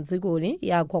randi mdzikoli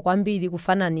yagwa kwambiri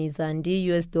kufananiza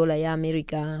ndi US dollar ya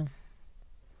America.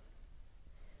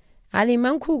 Alimi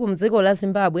ankhuku mdziko la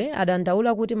Zimbabwe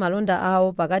adandaula kuti malonda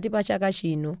awo pakati pa chaka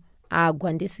chino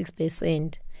agwa ndi 6%.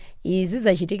 Izi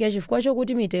zachitika chifukwa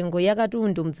chokuti mitengo ya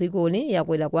katundu mdzikoli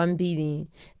yakwera kwambiri,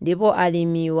 ndipo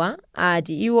alimiwa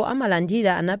ati iwo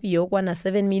amalandira anapiye okwana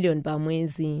 7 million pa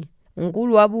mwezi.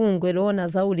 Mkulu wa bungwe loona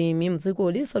za ulimi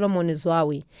mdzikoli Solomon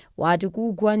Zwawe wati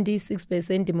kugwa ndi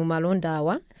 6% mu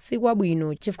malondawa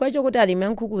sikwabwino chifukwa chokuti alimi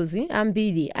ankhukuzi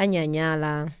ambiri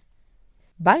anyanyala.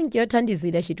 Banki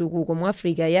yothandizira chitukuko mu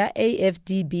Africa ya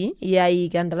AFDB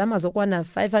yayika ndalama zokwana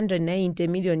 590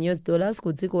 million US dollars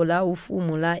ku dziko la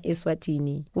ufumu la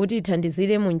Eswatini kuti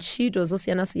ithandizire mu ntchito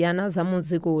zosiyanasiyana za mu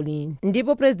dzikoli.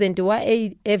 Ndipo president wa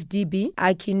AFDB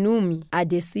Akinwumi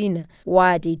Adesina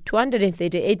wati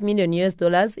 238 million US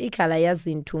dollars ikhala ya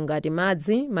zinthu ngati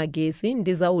madzi, magesi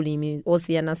ndi za ulimi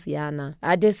osiyanasiyana.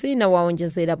 Adesina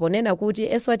waonjezera ponena kuti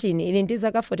Eswatini ili ndi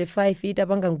zaka 45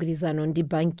 itapanga mgwirizano ndi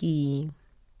banki.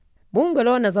 Bungwe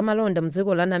loona za malonda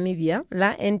mdziko la Namibia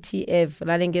la NTF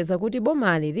lalengeza kuti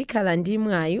bomali likhala ndi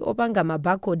mwayi opanga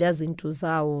mabakodi a zinthu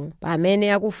zawo,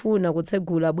 pamene akufuna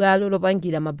kutsegula bwalo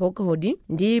lopangira mabakodi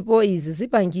ndipo izi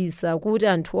zipangisa kuti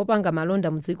anthu opanga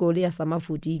malonda mdzikoli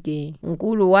asamavutike.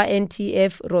 Mkulu wa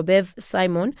NTF Robert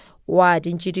Simon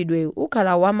wati mchitidwe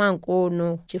ukhala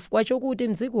wamankono chifukwa chokuti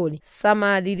mdzikoli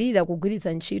samalirira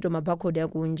kugwiritsa ntchito mabakodi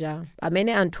akunja,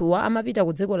 pamene anthuwa amapita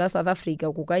ku dziko la South Africa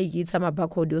kukayikitsa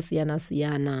mabakodi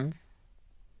osiyanasiyana.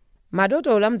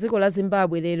 Madotolo mdziko la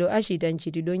Zimbabwe lero achita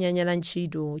mchitidwe onyanyala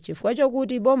ntchito chifukwa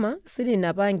chokuti boma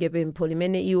silinapange pempho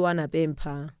limene iwo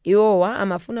anapempha. Iwowa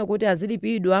amafuna kuti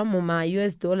azilipidwa mu ma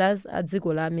US dollars a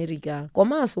dziko la America,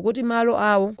 komanso kuti malo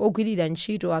awo ogwirira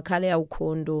ntchito akhale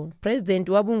aukhondo. President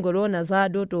wa bungwe loona za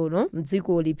adotolo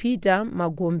mdzikoli Peter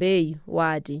Magombei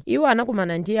wati iwo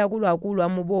anakumana ndi akuluakulu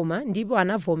amuboma ndipo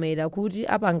anavomera kuti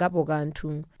apangapo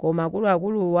kanthu, koma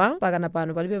akuluakuluwa pakana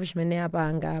pano palibe chimene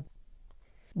apanga.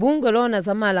 Bungwe loona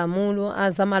za malamulo a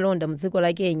zamalonda mdziko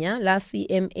la Kenya la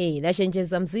CMA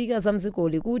lachenjeza mzika za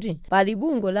mdzikoli kuti pali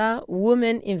bungwe la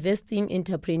Women Investing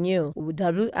Entrepreneur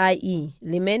WIE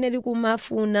limene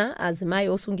likumafuna azimayi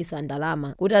osungisa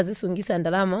ndalama kuti azisungisa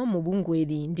ndalama mu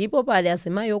bungweli, ndipo pali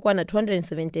azimayi okwana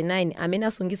 279 amene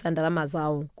asungisa ndalama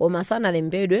zawo koma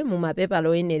sanalembedwe mu mapepa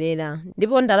loyenerera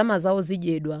ndipo ndalama zawo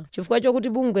zidyedwa chifukwa chokuti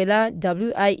bungwe la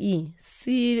WIE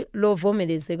si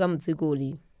lovomerezeka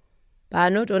mdzikoli.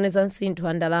 Pano tioneza msinthu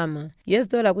wa ndalama. US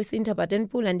dollar kuisintha pa 10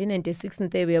 pula ndi 96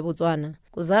 nthebe ya Botswana.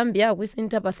 Ku Zambia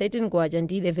kuisintha pa 13 kwacha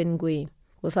ndi 11 ngwe.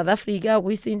 Ku South Africa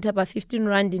kuisintha pa 15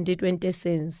 rand ndi 20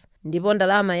 cents. Ndipo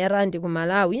ndalama ya rand ku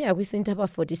Malawi akuisintha pa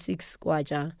 46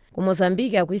 kwacha. Ku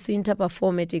Mozambique akuisintha pa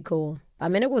 4 metico.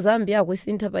 Pamene ku Zambia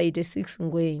akuisintha pa 86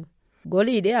 ngwe.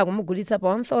 Golide akumugulitsa pa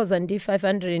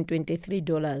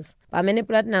 $1,523. Pamene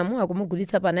platinum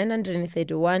akumugulitsa pa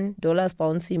 $931 pa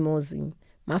ounce imodzi.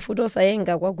 Mafuta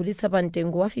osayenga kwagulitsa pa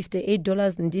mtengo wa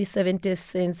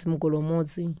 $58.70 mgolo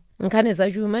modzi. Nkhani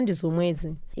za chuma ndi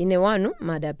zomwezi. Ine wanu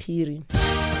Madaphiri.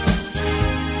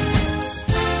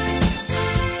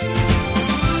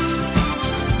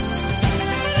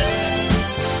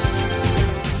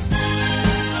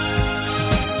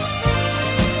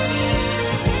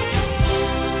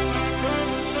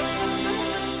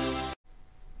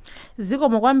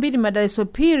 Zikomo kwambiri Madaliso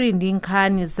Phiri ndi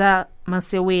nkhani za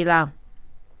masewera.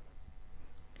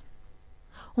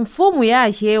 mfumu ya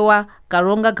achewa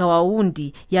kalonga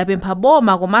gawaundi yapempha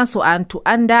boma komanso anthu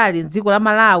andale mdziko la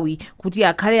malawi kuti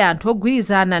akhale anthu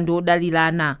ogwirizana ndi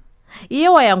odalirana. iye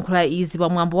wayankhula izi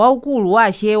pamwambo waukulu wa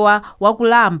achewa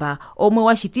wakulamba omwe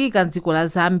wachitika mdziko la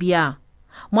zambia.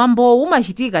 mwambowu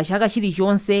umachitika chaka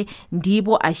chilichonse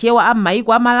ndipo achewa a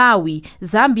m'mayiko a malawi,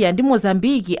 zambia ndi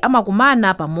mozambiki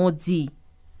amakumana pamodzi.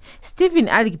 stephen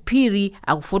alikphiri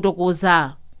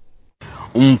akufotokoza.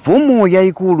 mfumu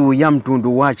yayikulu ya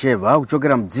mtundu wa achewa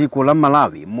kuchokera mdziko la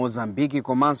malawi, mozambiki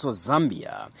komanso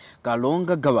zambia,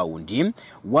 kalonga gawaundi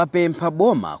wapempha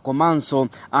boma komanso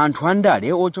anthu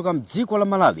andale ochoka mdziko la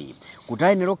malawi kuti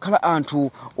ayenera kukhala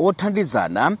anthu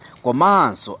othandizana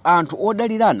komanso anthu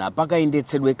odalirana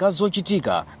pakayendetsedwe ka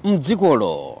zochitika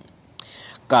mdzikolo.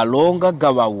 kalonga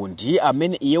gawaundi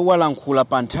amene iye walankhula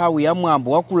pa nthawi ya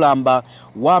mwambo wakulamba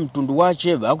wa mtundu wa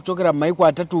achewa kuchokera m'mayiko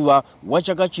atatuwa wa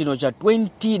chaka chino cha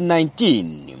 2019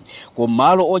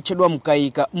 kumalo otchedwa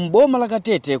mkaika m'boma la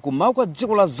katete kumawa kwa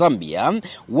dziko la zambia,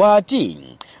 wati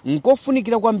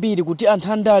nkofunikira kwambiri kuti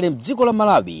anthu andale mdziko la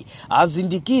malawi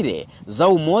azindikire za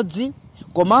umodzi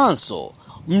komanso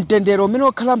mtendere umene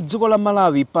wakhala mdziko la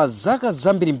malawi pa zaka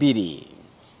zambirimbiri.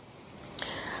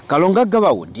 kalonga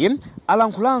gawaundi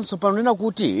alankhulanso panonena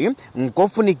kuti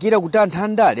nkofunikira kuti anthu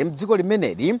andale mdziko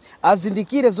limeneli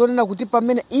azindikire zonena kuti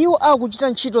pamene iwo akuchita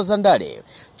ntchito za ndale,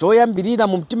 choyambirira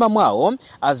mu mtima mwawo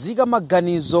azika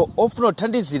maganizo ofuna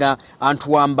kuthandizira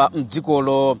anthu wamba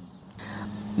mdzikolo.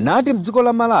 nati mdziko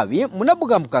la malawi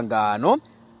munabuka mkangano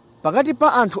pakati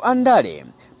pa anthu andale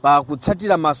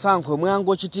pakutsatira masankho omwe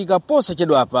angochitika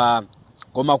posachedwapa.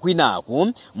 koma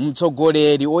kwinaku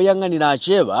mtsogoleri oyang'anira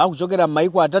achewa kuchokera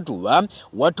m'mayiko atatuwa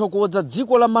wathokoza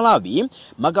dziko la malawi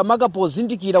makamaka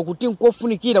pozindikira kuti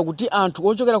nkofunikira kuti anthu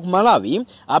ochokera ku malawi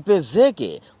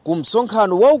apezeke ku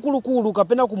msonkhano waukulukulu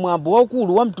kapena kumwambo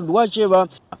waukulu wa mtundu wa achewa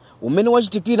umene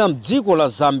wachitikira mdziko la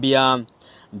zambia.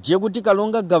 ndiye kuti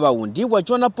kalonga gawaundi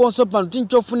wachionaponso pano kuti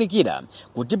nchofunikira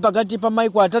kuti pakati pa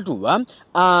mayiko atatuwa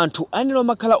anthu ayenera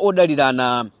makhala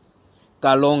odalirana.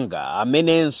 kalonga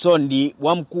amenenso ndi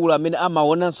wamkulu amene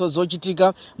amaonanso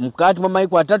zochitika mkati mwa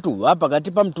mayiko atatuwa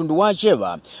pakati pa mtundu wa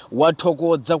achewa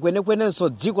wathokoza kwenekwenenso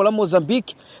dziko la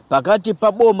mozambiki pakati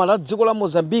pa boma la dziko la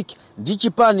mozambiki ndi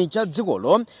chipani cha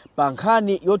dzikolo pa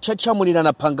nkhani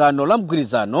yotchatchamulirana phangano la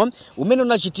mgwirizano umene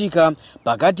unachitika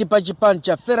pakati pa chipani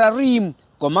cha Frelimo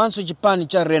komanso chipani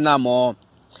cha Renamo.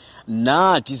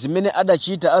 nati zimene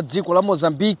adachita a dziko la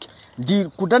mozambiki ndi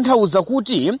kutanthauza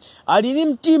kuti ali ndi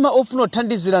mtima ofuna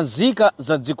kuthandizira nzika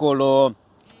za dzikolo.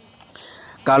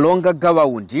 kalonga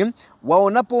gawaundi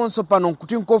waonaponso pano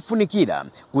kuti nkofunikira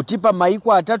kuti pa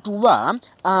mayiko atatuwa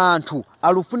anthu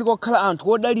alufunika kukhala anthu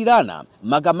odalirana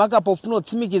makamaka pofuna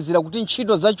kutsimikizira kuti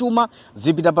ntchito zachuma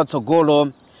zipita patsogolo.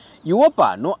 iwo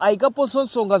pano ayikaponso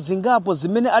nsonga zingapo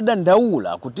zimene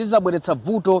adandaula kuti zabweretsa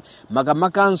vuto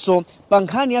makamakanso pa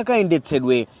nkhani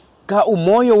yakayendetsedwe ka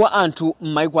umoyo wa anthu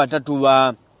m'mayiko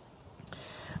atatuwa.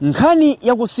 nkhani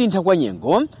yakusintha kwa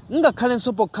nyengo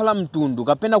ngakhalenso pokhala mtundu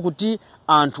kapena kuti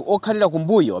anthu okhalira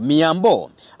kumbuyo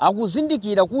miyambo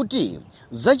akuzindikira kuti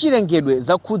zachilengedwe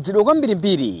zakhudzidwa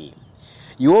kwambirimbiri.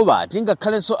 iwo bati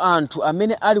ngakhalenso anthu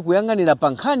amene ali kuyang'anira pa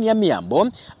nkhani ya miyambo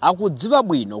akudziwa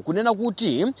bwino kunena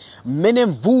kuti mmene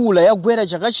mvula yagwera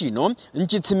chaka chino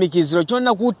nchitsimikiziro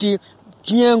chonena kuti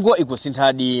nyengo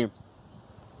ikusinthadi.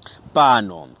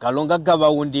 pano kalonga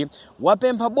gawaundi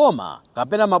wapempha boma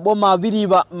kapena maboma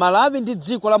awiriwa malawi ndi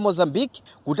dziko la mozambiki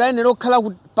kuti ayenera kukhala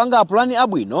kupanga apulani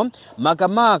abwino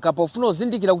makamaka pofuna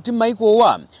kuzindikira kuti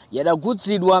mayikowa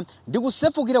yadaguzidwa ndi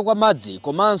kusefukira kwa madzi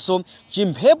komanso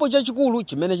chimphepo chachikulu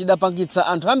chimene chidapangitsa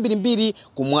anthu ambirimbiri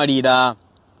kumwalira.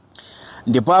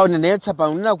 ndipo aonetsa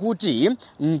panonena kuti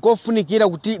nkofunikira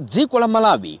kuti dziko la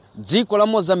malawi dziko la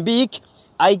mozambiki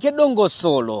ayike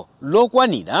dongosolo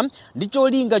lokwanira ndi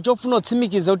cholinga chofuna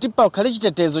kutsimikiza kuti pakhale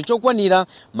chitetezo chokwanira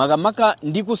makamaka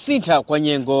ndi kusintha kwa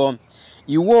nyengo.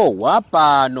 iwowa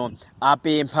pano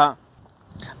apempha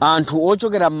anthu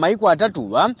ochokera m'mayiko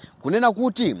atatuwa kunena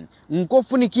kuti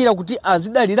nkofunikira kuti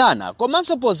azidalirana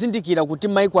komanso pozindikira kuti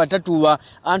mayiko atatuwa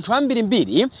anthu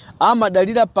ambirimbiri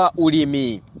amadalira pa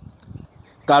ulimi.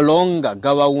 kalonga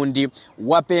gawaundi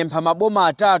wapempha maboma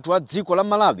atatu a dziko la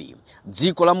malawi,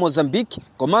 dziko la mozambiki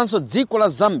komanso dziko la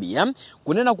zambia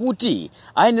kunena kuti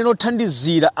ayenera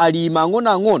kuthandizira alimi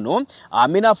ang'onoang'ono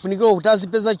amene afunikira kuti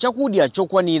azipeza chakudya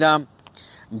chokwanira.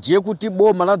 ndiye kuti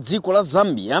boma la dziko la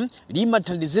zambia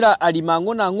limathandizira alimi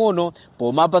ang'onoang'ono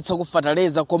pomapatsa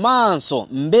kufataleza komanso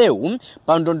mbewu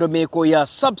pa ndondomeko ya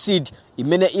subsidy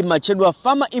imene imatchedwa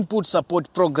Farmer Input Support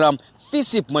Program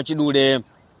FISIP mwachidule.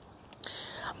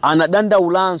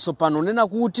 anadandaulanso pano nena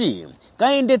kuti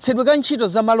kayendetsedwe ka ntchito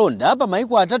za malonda pa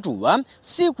maiko atatuwa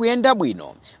sikuyenda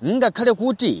bwino, ngakhale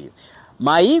kuti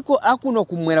maiko akuno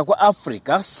kumwera kwa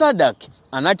Africa SADC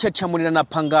anathathamulirana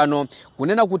phangano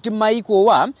kunena kuti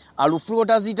maikowa alufuna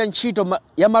kuti azita ntchito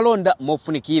ya malonda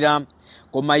mofunikira.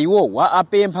 Koma iwowa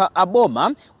apempha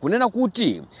aboma kunena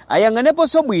kuti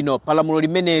ayang'aneponso bwino palamulo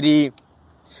limeneli.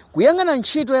 Kuyang'ana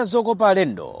ntchito ya zokopa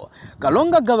alendo,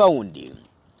 Kalonga Gawaundi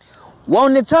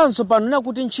waonetsanso panona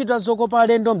kuti ntchito ya zokopa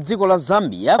alendo mdziko la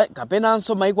Zambia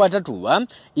kapenanso maiko atatuwa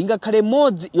ingakhale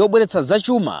modzi yobweretsa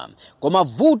zachuma, koma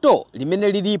vuto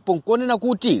limene lilipo nkonena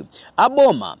kuti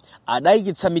aboma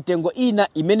adayikitsa mitengo ina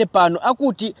imene pano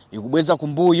akuti ikubweza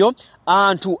kumbuyo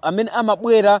anthu amene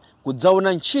amabwera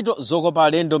kudzaona ntchito zokopa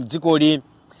alendo mdzikoli.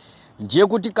 Ndiye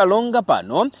kuti Kalonga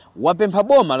pano wapempha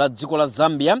boma la dziko la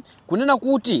Zambia kunena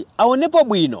kuti aonepo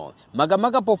bwino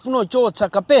makamaka pofuna kuchotsa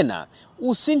kapena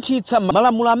usinthitsa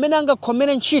malamulo amene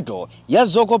angakhomere ntchito ya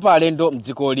zokopa alendo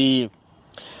mdzikoli.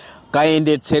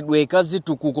 Kayendetsedwe ka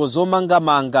zitukuko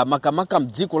zomangamanga makamaka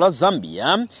mdziko la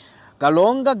Zambia,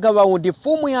 Kalonga Gawaundi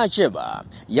mfumu ya Acheba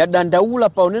yadandaula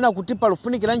paonena kuti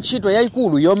palufunikira ntchito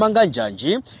yayikulu yomanga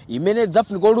njanji imene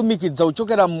dzafunika olumikidza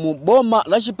uchokera mu boma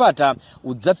la Chipata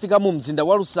udzafika mu mzinda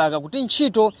wa Lusaka kuti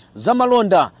ntchito za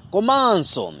malonda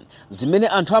komanso zimene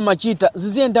anthu amachita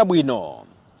ziziyenda bwino.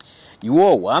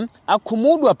 Iwowa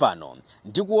akhumudwa pano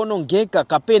ndi kuonongeka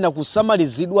kapena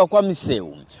kusamalizidwa kwa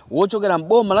misewu wochokera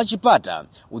mboma la Chipata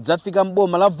udzafika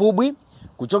mboma la Vubwi,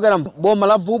 kuchokera mboma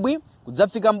la Vubwi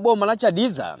kudzafika mboma la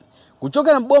Chadiza,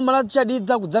 kuchokera mboma la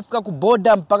Chadiza kudzafika ku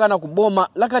boda mpaka na ku boma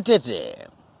la Katete.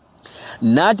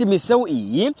 Nati misewu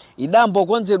iyi idambo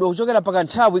konzedwa kuchokera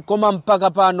pakanthawi koma mpaka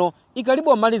pano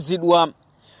ikalibwa malizidwa.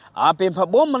 Apempha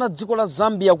boma la dziko la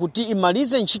Zambia kuti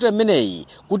imalize ntchito imeneyi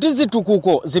kuti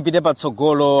zitukuko zipite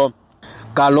patsogolo.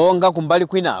 Kalonga kumbali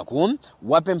kwinaku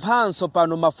wapemphanso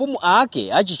pano mafumu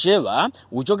ake achichewa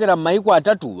uchokera maiko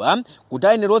atatuwa kuti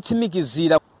ayenera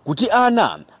otsimikizira kuti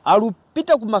ana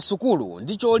alupita ku masukulu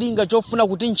ndi cholinga chofuna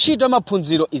kuti ntchito ya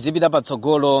maphunziro izipita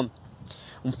patsogolo.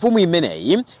 Mfumu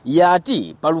imeneyi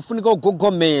yati palufunika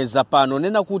kugogomeza pano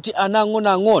nena kuti ana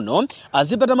ang'onoang'ono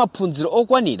azipata maphunziro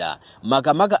okwanira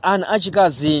makamaka ana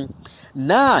achikazi.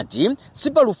 Nati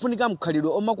sipalufunika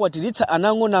mkhalidwe omakwatiritsa ana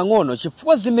ang'onoang'ono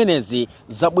chifukwa zimenezi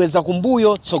zabweza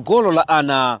kumbuyo tsogolo la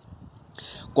ana.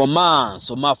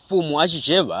 Komanso mafumu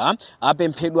achichewa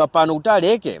apemphedwa pano kuti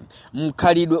aleke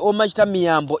mkhalidwe omachita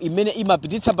miyambo imene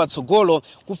imapititsa patsogolo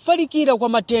kufalikira kwa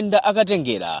matenda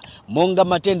akatengera monga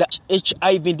matenda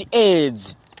HIV ndi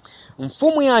AIDS.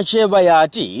 Mfumu ya Acheba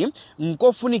yati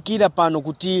nkofunikira pano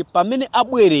kuti pamene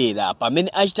abwerera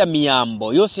pamene achita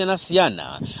miyambo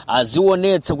yosiyanasiyana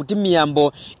azionetsa kuti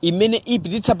miyambo imene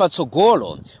ipititsa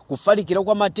patsogolo kufalikira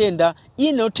kwa matenda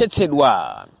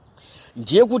inothetsedwa.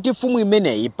 Ndiye kuti mfumu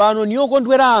imeneyi pano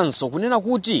niyokondweranso kunena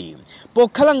kuti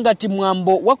pokhala ngati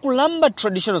mwambo wa kulamba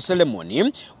traditional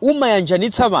ceremony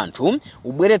umayanjanitsa vanthu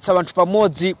ubweretsa vanthu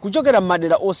pamodzi kuchokera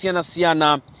madera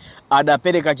osiyanasiyana.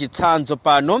 Adapereka chitsanzo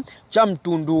pano cha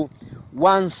mtundu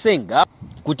wa nsenga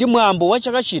kuti mwambo wa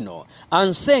chaka chino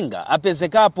ansenga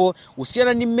apezekapo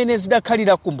usiyana ndi mmene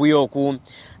zidakhalira kumbuyoku.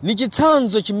 Ni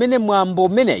chitsanzo chimene mwambo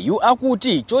umeneyu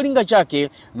akuti cholinga chake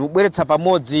nubweretsa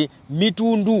pamodzi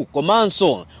mitundu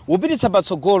komanso upititsa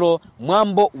patsogolo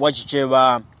mwambo wa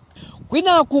chichewa.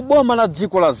 Kwinaku boma la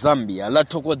dziko la Zambia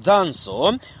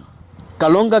lathokodzanso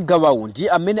Kalonga Gawaundi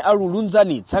amene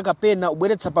alulunzanitsa kapena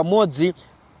ubweretsa pamodzi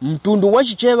mtundu wa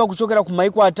chichewa kuchokera ku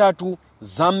maiko atatu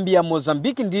Zambia,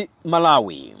 Mozambique ndi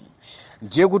Malawi.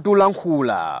 Ndiye kuti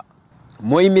ulankhula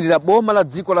moyimirira boma la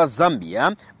dziko la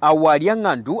Zambia awali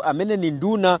yang'andu amene ni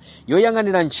nduna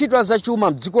yoyang'anira ntchito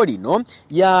zachuma mdziko lino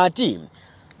yati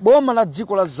boma la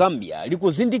dziko la Zambia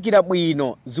likuzindikira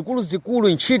bwino zikuluzikulu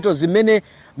ntchito zimene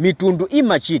mitundu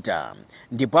imachita,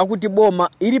 ndipo akuti boma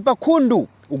ili pakhundu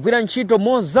kugwira ntchito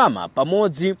mozama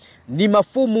pamodzi ndi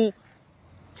mafumu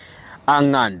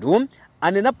ang'andu.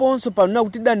 Anenaponso panona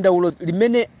kuti dandaulo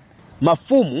limene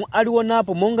mafumu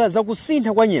alionapo monga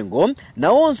zakusintha kwa nyengo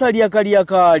naonso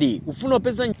aliyakali ufuna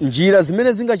upeza njira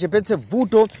zimene zingachepetse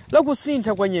vuto la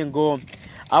kusintha kwa nyengo.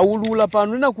 Aulula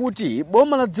panona kuti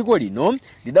boma la dziko lino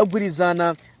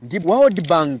lidagwirizana ndi World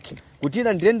Bank kuti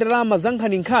landire ndalama za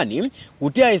nkhaninkhani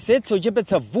kuti ayesetse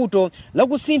kuchepetsa vuto la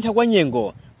kusintha kwa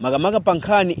nyengo makamaka pa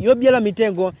nkhani yobyala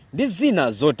mitengo ndi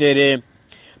zina zotere.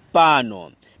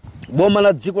 Pano boma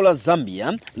la dziko la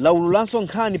Zambia laululanso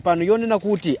nkhani pano yonena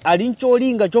kuti ali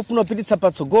ncholinga chofuna kupititsa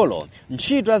patsogolo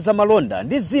ntchito za malonda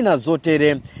ndi zina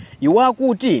zotere. Iwo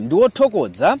akuti ndi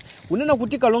othokoza kunena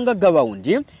kuti Kalonga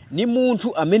Gawaundi ni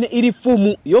munthu amene ili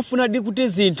fumu yofuna kuti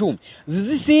zinthu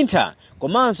zizisintha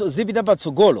komanso zipita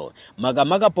patsogolo,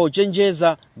 makamaka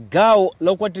pochenjeza gawo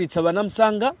lokwatiritsa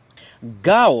banamsanga,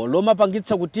 gawo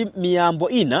lomapangitsa kuti miyambo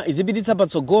ina izipititsa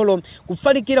patsogolo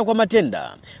kufalikira kwa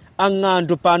matenda.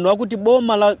 Ang'andu pano akuti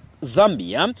boma la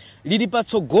Zambia lili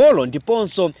patsogolo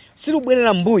ndiponso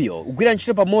silubwerera mbuyo kugwira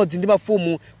ntchito pamodzi ndi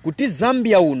mafumu kuti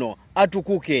Zambia uno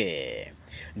atukuke.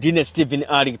 Ndine Stephen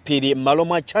Ali Phiri, malo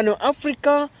mwa Channel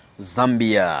Africa,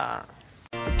 Zambia.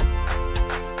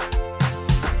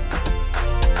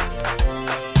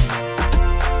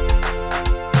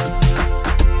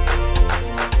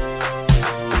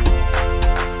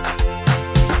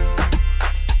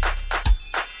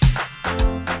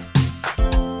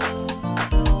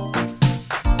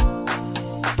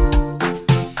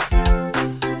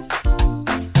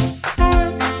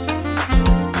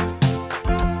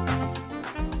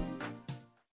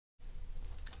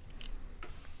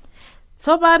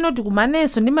 Tsopano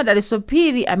tikumanenso ndi Madaliso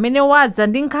Phiri amene wadza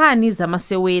ndi nkhani za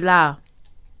masewera.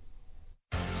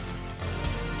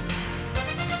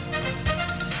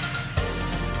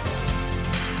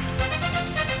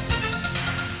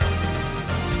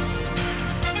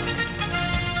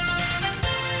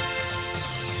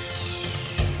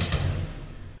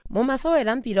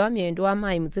 Mumasewera mpira wa miyendo wa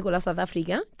mayi mu dziko la South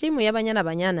Africa, timu ya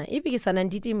Banyana ipikisana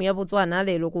ndi timu ya Botswana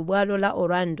lero ku bwalo la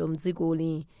Orlando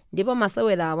mdzikoli. Ndipo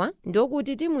masewerawa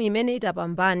ndiokuti timu imene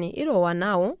itapambane ilowa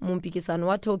nawo mu mpikisano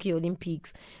wa Tokyo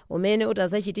Olympics umene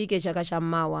utazachitike chaka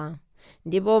chammawa.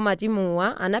 Ndipo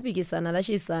matimuwa anapikisana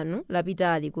lachisanu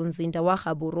lapitali ku mzinda wa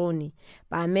Gaborone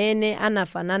pamene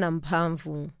anafanana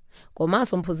mphamvu.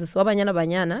 Komanso mphunzitsi wa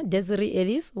Banyana Desiree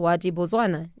Ellis wati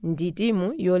Botswana ndi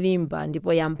timu yolimba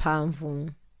ndipo yamphamvu.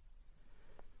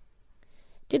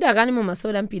 Tidakani mu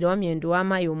masewera mpira wa miyendo wa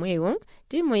mayi omwewo,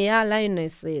 timu ya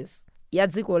Lionesses ya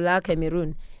dziko la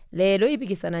Cameroon lero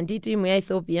ipikisana ndi timu ya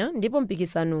Ethiopia ndipo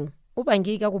mpikisano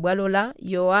upangika ku bwalo la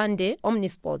Yoande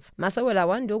Omnisports.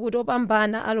 Masewerawa ndiokuti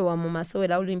opambana alowa mu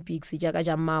masewera Olympics chaka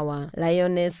chammawa.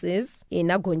 Lionesses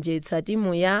inagonjetsa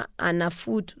timu ya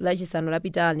Anafoot lachisanu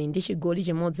lapitali ndi chigoli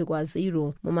chimodzi kwa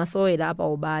 0 mu masewera apa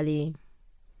ubale.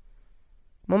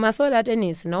 Mu masewera a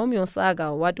tennis, Naomi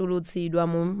Osaka watulutsidwa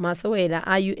mu masewera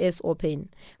a US Open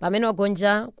pamene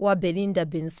wagonja kwa Belinda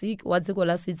Bencic wa dziko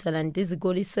la Switzerland ndi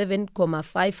zigoli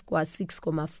 7.5 kwa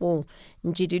 6.4.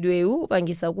 Mchitidwewu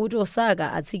upangisa kuti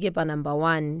Osaka atsike pa number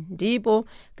 1 ndipo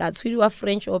katswiri wa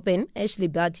French Open Ashley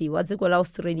Barty wa dziko la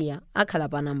Australia akhala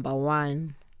pa number 1.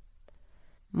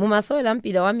 Mu masewera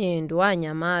mpira wa miyendo wa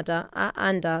anyamata a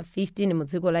under 15 mu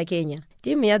dziko la Kenya,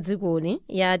 timu ya dzikoli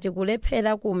yati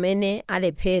kulephera kumene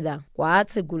alephera kwa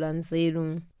atsegula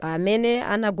nzeru pamene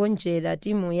anagonjera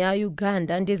timu ya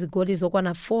Uganda ndi zigoli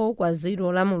zokwana 4 kwa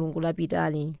 0 la mulungu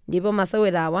lapitali. Ndipo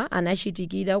masewerawa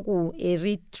anachitikira ku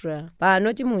Eritrea.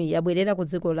 Pano timu yabwerera ku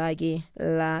dziko lake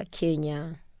la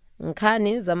Kenya.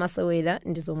 Nkhani za masewera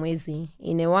ndi zomwezi.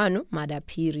 Ine wanu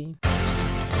Madaphiri.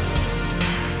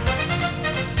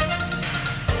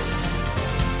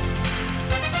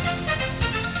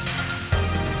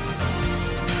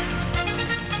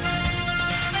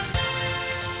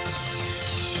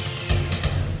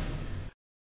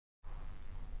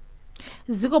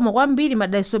 Zikomo kwambiri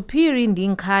Madaliso Phiri ndi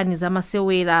nkhani za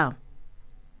masewera.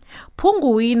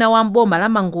 Phungu wina wa mboma la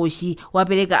Mangochi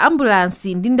wapereka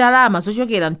ambulansi ndi ndalama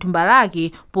zochokera mthumba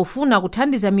lake pofuna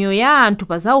kuthandiza miyoyo ya anthu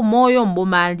pa zaumoyo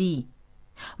mbomali.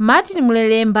 Martin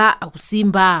Mulelemba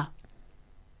akusimba.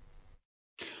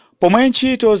 Pomwe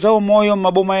ntchito za umoyo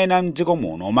m'maboma ena mdziko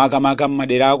muno makamaka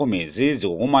m'madera akumidzi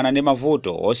zikukumana ndi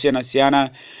mavuto osiyanasiyana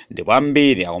ndipo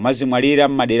ambiri akumazimwalira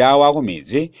m'madera awo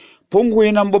akumidzi, phungu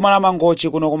wina m'boma la Mangochi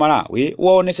kuno ku Malawi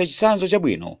waonetsa chitsanzo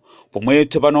chabwino pomwe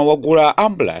tsopano wagula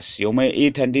ambulansi yomwe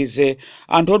ithandize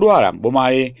anthu odwala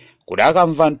m'bomali kuti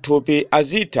akamva mthupi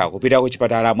azitha kupita ku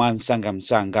chipatala mwa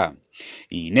msangamsanga.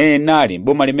 Ine nali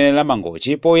m'boma limene la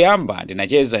Mangochi poyamba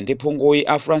ndinacheza ndi phunguyi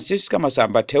a Francisca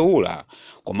Masamba Theula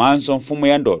komanso mfumu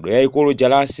ya ndodo yayikulu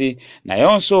Jalasi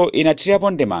nayonso inathirapo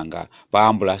ndemanga pa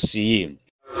ambulansiyi.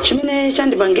 Chimene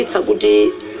chandipangitsa kuti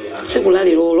tsiku la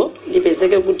lero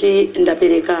ndipezeke kuti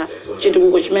ndapereka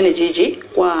chitukuko chimene chichi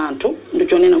kwa anthu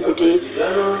ndichonena kuti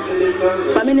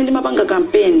pamene ndimapanga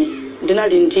kampeni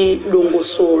ndinali ndi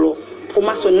dongosolo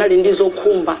komanso ndinali ndi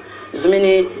zokhumba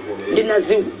zimene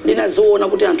ndinaziona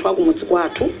kuti anthu akumudzi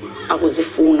kwathu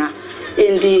akuzifuna.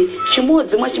 Ndi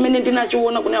chimodzi mwa chimene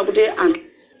ndinachiona kunena kuti anthu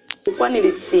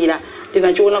kukwaniritsa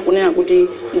tinachiona kunena kuti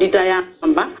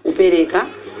nditayamba kupereka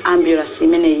ambulance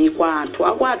imeneyi kwa anthu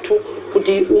akwathu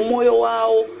kuti umoyo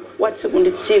wawo wa tsiku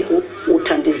ndi tsiku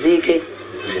uthandizike.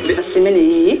 Ambulance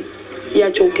imeneyi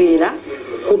yachokera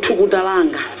kuthukuta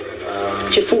langa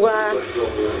chifukwa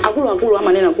akuluakulu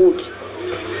amanena kuti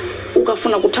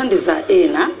ukafuna kuthandiza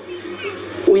ena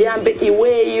uyambe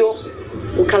iweyo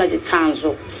kukhala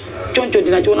chitsanzo. Choncho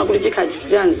ndinachiona kuti chikhala chinthu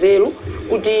cha nzeru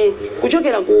kuti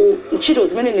kuchokera ku ntchito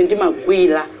zimene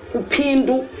ndimagwira, ku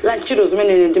phindu la ntchito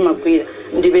zimene ndimagwira,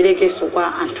 ndiperekenso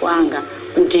kwa anthu anga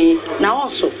kuti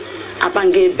nawonso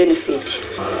apange benefit.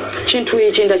 Chinthu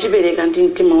ichi ndachipereka ndi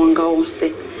mtima wanga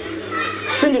wonse.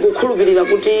 Sindikukhulupirira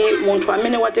kuti munthu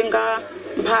amene watenga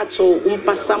mphatso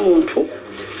kumpasa munthu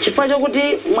chifukwa chokuti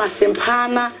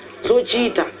mwasemphana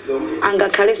zochita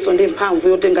angakhalenso ndi mphamvu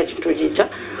yotenga chinthu chija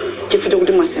chifukwa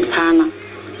chokuti mwasemphana.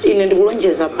 Ine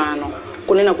ndikulonjeza pano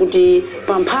kunena kuti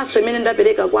pa mphatso imene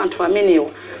ndapereka kwa anthu amenewa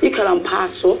ikhala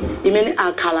mphatso imene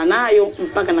akhala nayo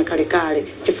mpaka na kalekale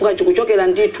chifukwa chikuchokera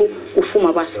ndithu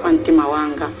kufuma pasi pa mtima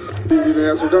wanga. Ndine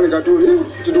ya Sultani Katuli,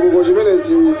 chitukuko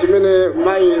chimene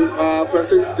mayi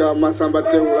Francisca Masamba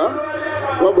Teula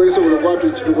wabweretsa kuno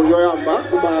kwathu chitukuko choyamba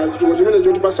kuba chitukuko chimene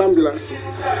chotipasa ambulance.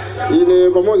 Ine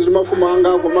pamodzi ndi mafumu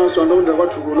anga komanso andakundira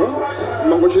kwathu kuno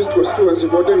Mangochi constituency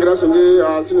potengeranso ndi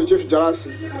senior chief Jalasi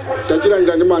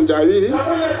tachilandira ndi manja awiri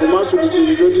komanso ndi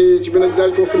chinthu choti chimene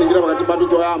chinali chofunikira pakati pathu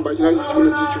choyamba chinali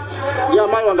chimene chicho. Ndi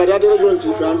amayi wangati atere chonchi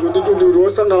anthu ndithu ndi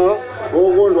osangala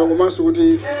okondwa komanso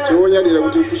kuti tionyadira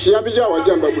kuti kuchiyambi chawo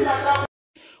achiyamba bwino.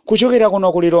 Kuchokera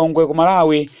kuno ku Lilongwe ku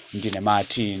Malawi, ndine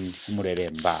Martin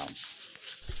Mureremba.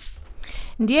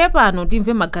 Ndiye pano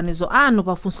timve maganizo anu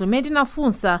pafunso limene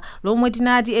tinafunsa lomwe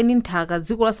tinati eni nthaka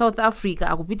dziko la South Africa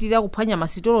akupitirira kuphwanya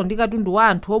masitolo ndi katundu wa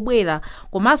anthu obwera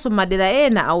komanso madera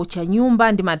ena autcha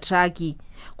nyumba ndi matraki.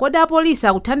 Kodi apolisi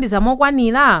akuthandiza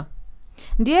mokwanira?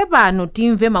 Ndiye pano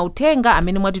timve mauthenga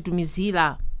amene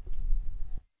mwatitumizira.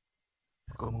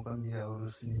 Komukambira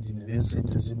olusi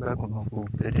Vincent Ziba kuno ku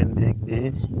Plettenberg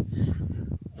Bay,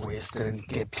 Western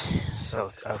Cape,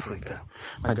 South Africa.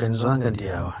 Maganizo anga ndi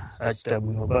awa achita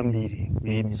bwino kwambiri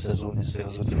kuyimisa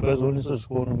zionesero chifukwa zionesero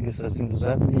zikuonongesa zinthu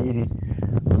zambiri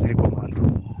muziko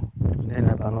mwathu.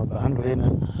 Nena pano pa anthu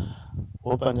ena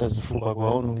opanda zifukwa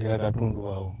kuwaonongera katundu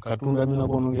wawo. Katundu amene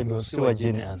akuonongedwa si wa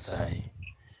Jane Ansayi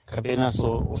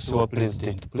kapenanso usiwa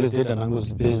president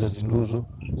anangozipeza zinthuzo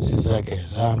sizake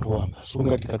za anthu wamba.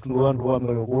 Sungati katundu wa anthu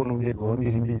wamba yokuonongedwa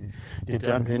wambirimbiri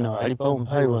tete anthu ena ali pa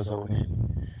umphawi wazaoneni.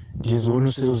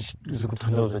 Ndizionesero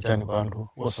zikutanthauza chani kwa anthu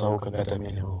osauka ngati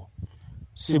amenewo.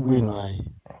 Si bwino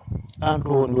ayi.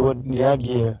 Anthu ndi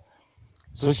adyera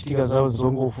zochitika zawo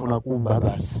zongofuna kuba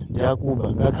basi ndi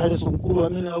akuba. Ngakhalenso mkulu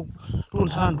amene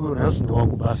akutuntha anthu yona yonso ndi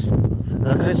wakubaso.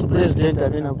 Ngakhalenso president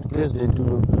amene akuti president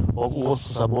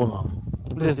wosusa boma.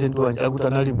 President wanje akuti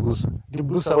anali Brusa. Ndi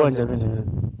Brusa wanje amene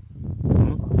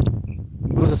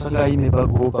Brusa sangayime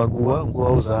paguwa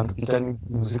nkuwauza anthu pitani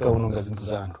muzikaononga zinthu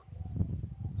za anthu.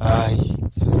 Ayi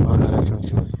sizimakhala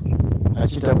choncho.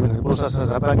 Achita bwino ndiponso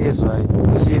asazapangezo ayi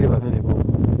sire pamenepo.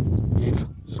 Ndithu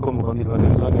zikomo kwambiri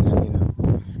maganizo anga ndi amene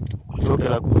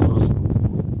kuchokera kuzuzu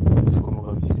zikomo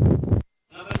kwambiri.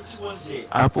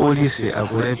 Apolisi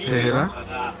akulephera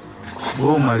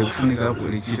boma likufunika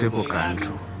lichitepo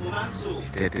kanthu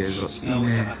chitetezo.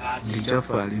 Ine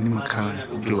ndichafali ndimakhala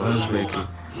Johannesburg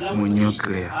mu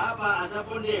nuclear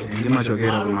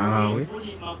ndimachokera ku Malawi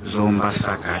zomba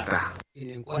sakata.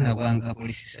 Ine nkwana kwanga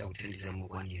apolisi sakuthandiza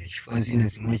mokwanira chifukwa zina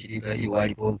zimwe chitika iwo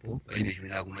alipompo palibe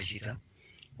chimene akumachita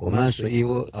komanso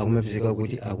iwo akumapezeka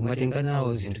kuti akumatenga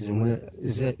nawo zinthu zimwe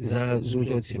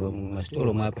zochotsedwa mu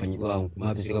masitolo mwaphwanyidwawo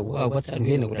kumapezeka kuti akwatsa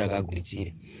anthu ena kuti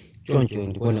akagulitsire. Choncho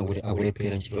ndikuona kuti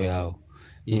akulephera ntchito yawo.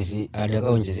 Izi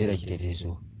adakaonjezera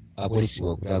chitetezo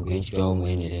apolisiwa kuti agwire ntchito yawo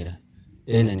moyenerera.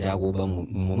 Ena ndi akuba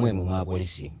momwemo mwa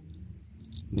apolisiwo.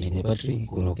 Ndine Patrick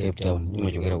kuno Cape Town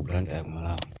ndimachokera ku Blantyre ku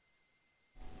Malawi.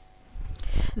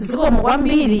 Zikomo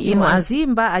kwambiri ino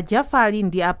azimba ajafali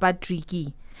ndi apatrick.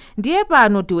 Ndiye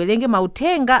pano tiwerenge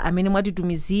mauthenga amene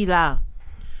mwatitumizira.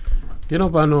 Tino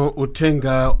pano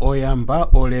uthenga oyamba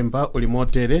olemba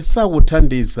ulimotere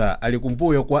sakuthandiza ali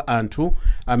kumbuyo kwa anthu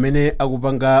amene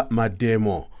akupanga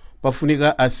mademo.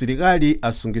 Pafunika asilikali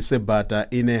asungise bata.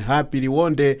 Ine Happy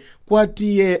Liwonde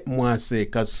kwatiye Mwase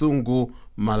Kasungu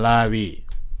Malawi.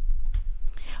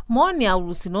 Moni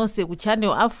aulusi nonse ku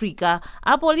Channel Africa,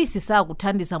 apolisi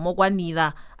sakuthandiza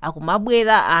mokwanira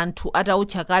akumabwera anthu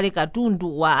atautcha kale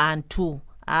katundu wa anthu.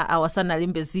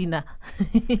 Awasanalembe zina.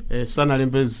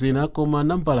 Sanalembe zina koma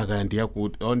nambala kaya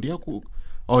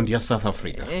ndiya South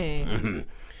Africa.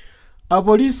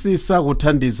 apolisi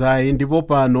sakuthandizayi ndipo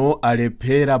pano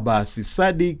alephera basi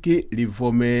sadiki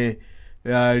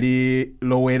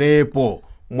lilowerepo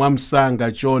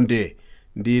mwamsanga chonde.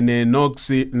 Ndine Nox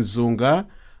Nzunga,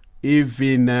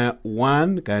 even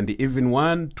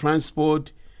one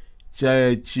transport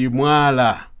cha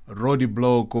Chimwala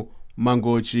roadblock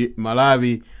Mangochi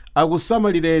Malawi.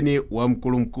 Akusamalireni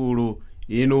wamkulumkulu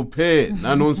inu phe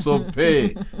nanunso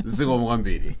phe zikomo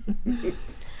kwambiri.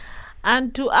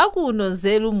 Anthu akuno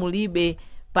nzeru mulibe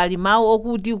pali mawu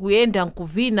okuti kuyenda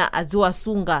nkuvina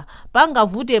adziwasunga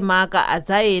pangavute maka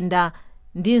adzayenda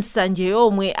ndi nsanje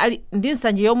yomwe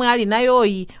ali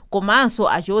nayoyi komanso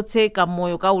achotse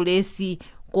kamoyo kaulesi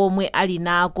komwe ali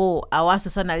nako awaso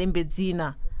sanalembe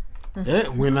dzina.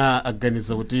 Mwina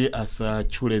aganiza kuti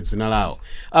asatchule dzina lawo.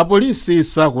 Apolisi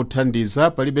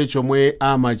sakuthandiza palibe chomwe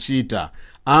amachita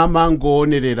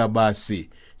amangoonerera basi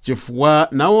chifukwa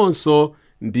nawonso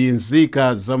ndi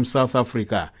nzika za mu South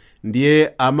Africa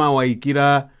ndiye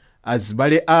amawayikira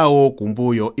azibale awo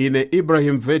kumbuyo. Ine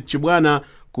Ibrahim Vet Chibwana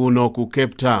kuno ku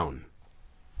Cape Town.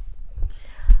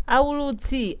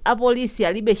 Aulutsi apolisi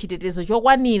alibe chitetezo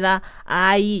chokwanira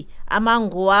ayi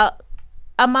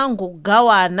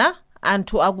amangogawana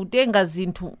anthu akutenga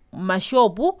zinthu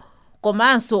m'mashopu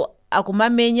komanso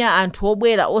akumamenya anthu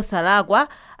obwera osalakwa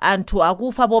anthu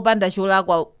akufa popanda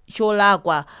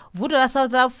cholakwa. Vuto la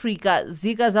South Africa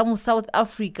zika za mu South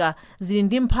Africa zili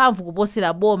ndi mphamvu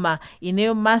kuposera boma.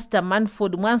 Ineyo Master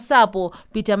Manford Mwansapo,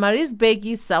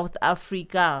 Pietermaritzburg, South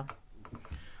Africa.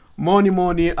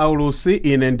 Moni aulusi,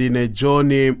 ine ndine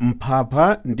John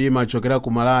Mphapha ndimachokera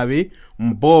ku Malawi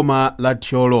mboma la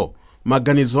Thyolo.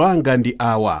 Maganizo anga ndi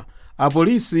awa: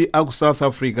 apolisi aku South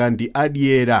Africa ndi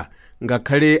adyera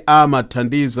ngakhale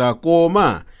amathandiza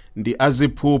koma ndi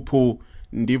aziphuphu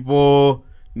ndipo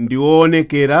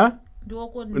ndiwonekera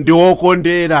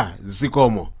ndiwokondera.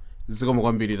 zikomo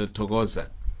kwambiri tathokoza.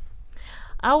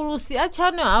 Aulusi a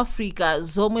Channel Africa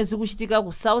zomwe zikuchitika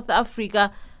ku South Africa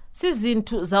si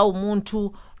zinthu za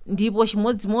umunthu ndipo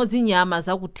chimodzimodzi nyama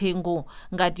zakuthengo.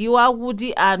 Ngati iwo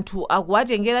akuti anthu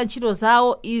akuwatengera ntchito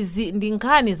zawo, izi ndi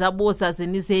nkhani zabodza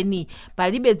zenizeni.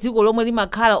 Palibe dziko lomwe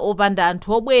limakhala opanda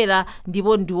anthu obwera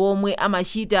ndipo ndi omwe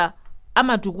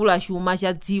amatukula chuma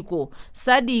cha dziko.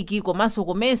 Sadiki komanso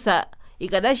komesa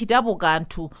ikadachitapo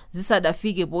kanthu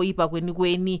zisadafike poyipa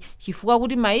kwenikweni chifukwa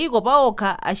kuti mayiko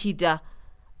paokha achita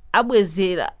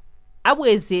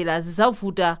abwezera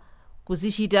zizavuta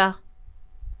kuzichita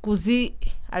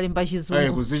alemba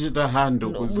chizungu kuzichita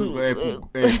hando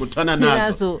kuthana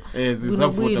nazo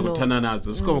zizavuta kuthana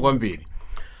nazo. Zikomo kwambiri.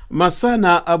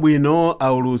 Masana abwino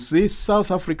aulusi.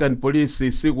 South African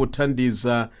Police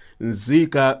sikuthandiza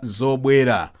nzika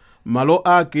zobwera, malo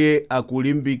ake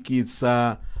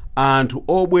akulimbikitsa anthu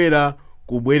obwera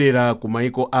kubwerera ku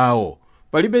mayiko awo.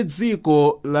 Palibe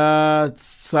dziko la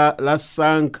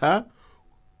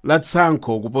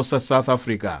tsankho kuposa South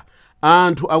Africa.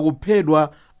 Anthu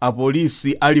akuphedwa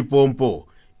apolisi alipompo.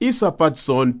 Isa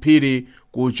Patson Phiri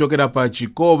kuchokera pa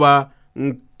Chikoba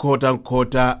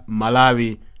Nkhotakota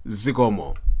Malawi.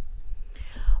 Zikomo.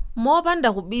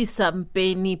 Mopanda kubisa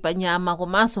mpeni panyama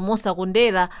komanso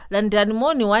mosakondera, landirani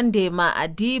moni wa ndema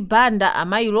adi banda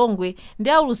amayilongwe ndi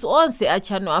aulusi onse a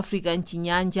Channel Africa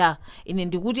mchinyanja. Ine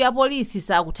ndikuti apolisi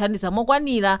sakuthandiza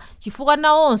mokwanira chifukwa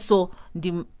nawonso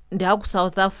ndi aku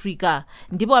South Africa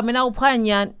ndipo amene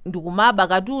akuphwanya ndikumaba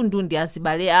katundu ndi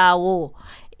azibale awo.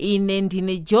 Ine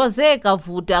ndine Jose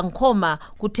Kavuta Nkhoma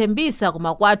kuthembisa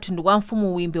koma kwathu ndi kwa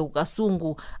mfumu Wimbe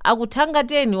kukasungu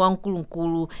akuthangateni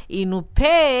wamkulukulu inu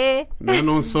phe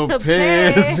nanonso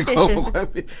phe.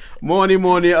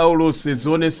 Moni aulusi.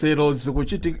 Zionesero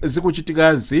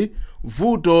zikuchitikazi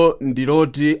vuto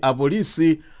ndiloti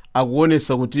apolisi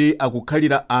akuonesa kuti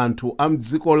akukhalira anthu a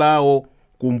mdziko lawo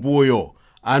kumbuyo.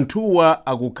 Anthuwa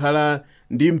akukhala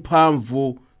ndi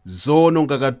mphamvu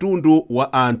zononga katundu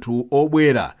wa anthu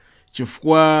obwera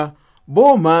chifukwa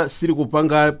boma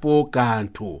silikupangapo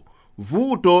kanthu.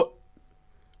 Vuto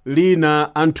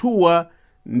lina anthuwa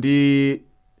ndi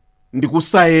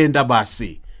kusayenda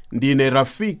basi. Ndine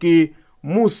Rafiki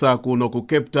Musa kuno ku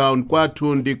Cape Town,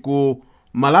 kwathu ndi ku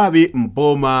Malawi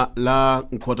mboma la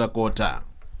Nkhotakota.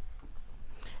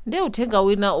 Nde uthenga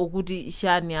wina ukuti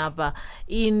shani apa.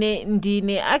 Ine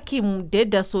ndine Akim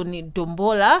Dedason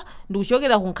Dombola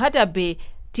ndikuchokera ku Nkhatabe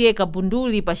tiye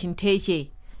Kabunduli pa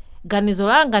Chintheche. Ganizo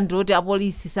langa ndiloti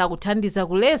apolisi sakuthandiza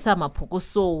kulesa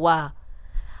maphokosowa.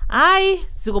 Ayi,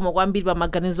 zikomo kwambiri pa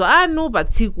maganizo anu pa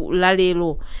tsiku la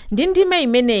lero. Ndi ndime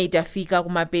imeneyi tafika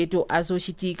kumapeto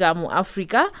azochitika mu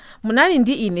Africa. Munali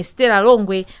ndi ine Stella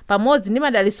Longwe pamodzi ndi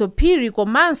Madaliso Phiri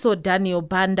komanso Daniel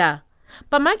Banda.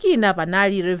 Pamakina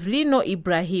panali Reverino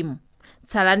Ibrahim.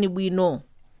 tsalani bwino.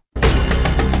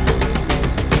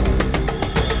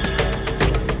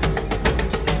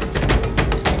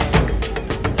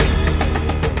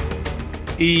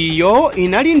 Iyo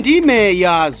inali ndime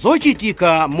ya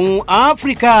zochitika mu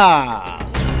Africa.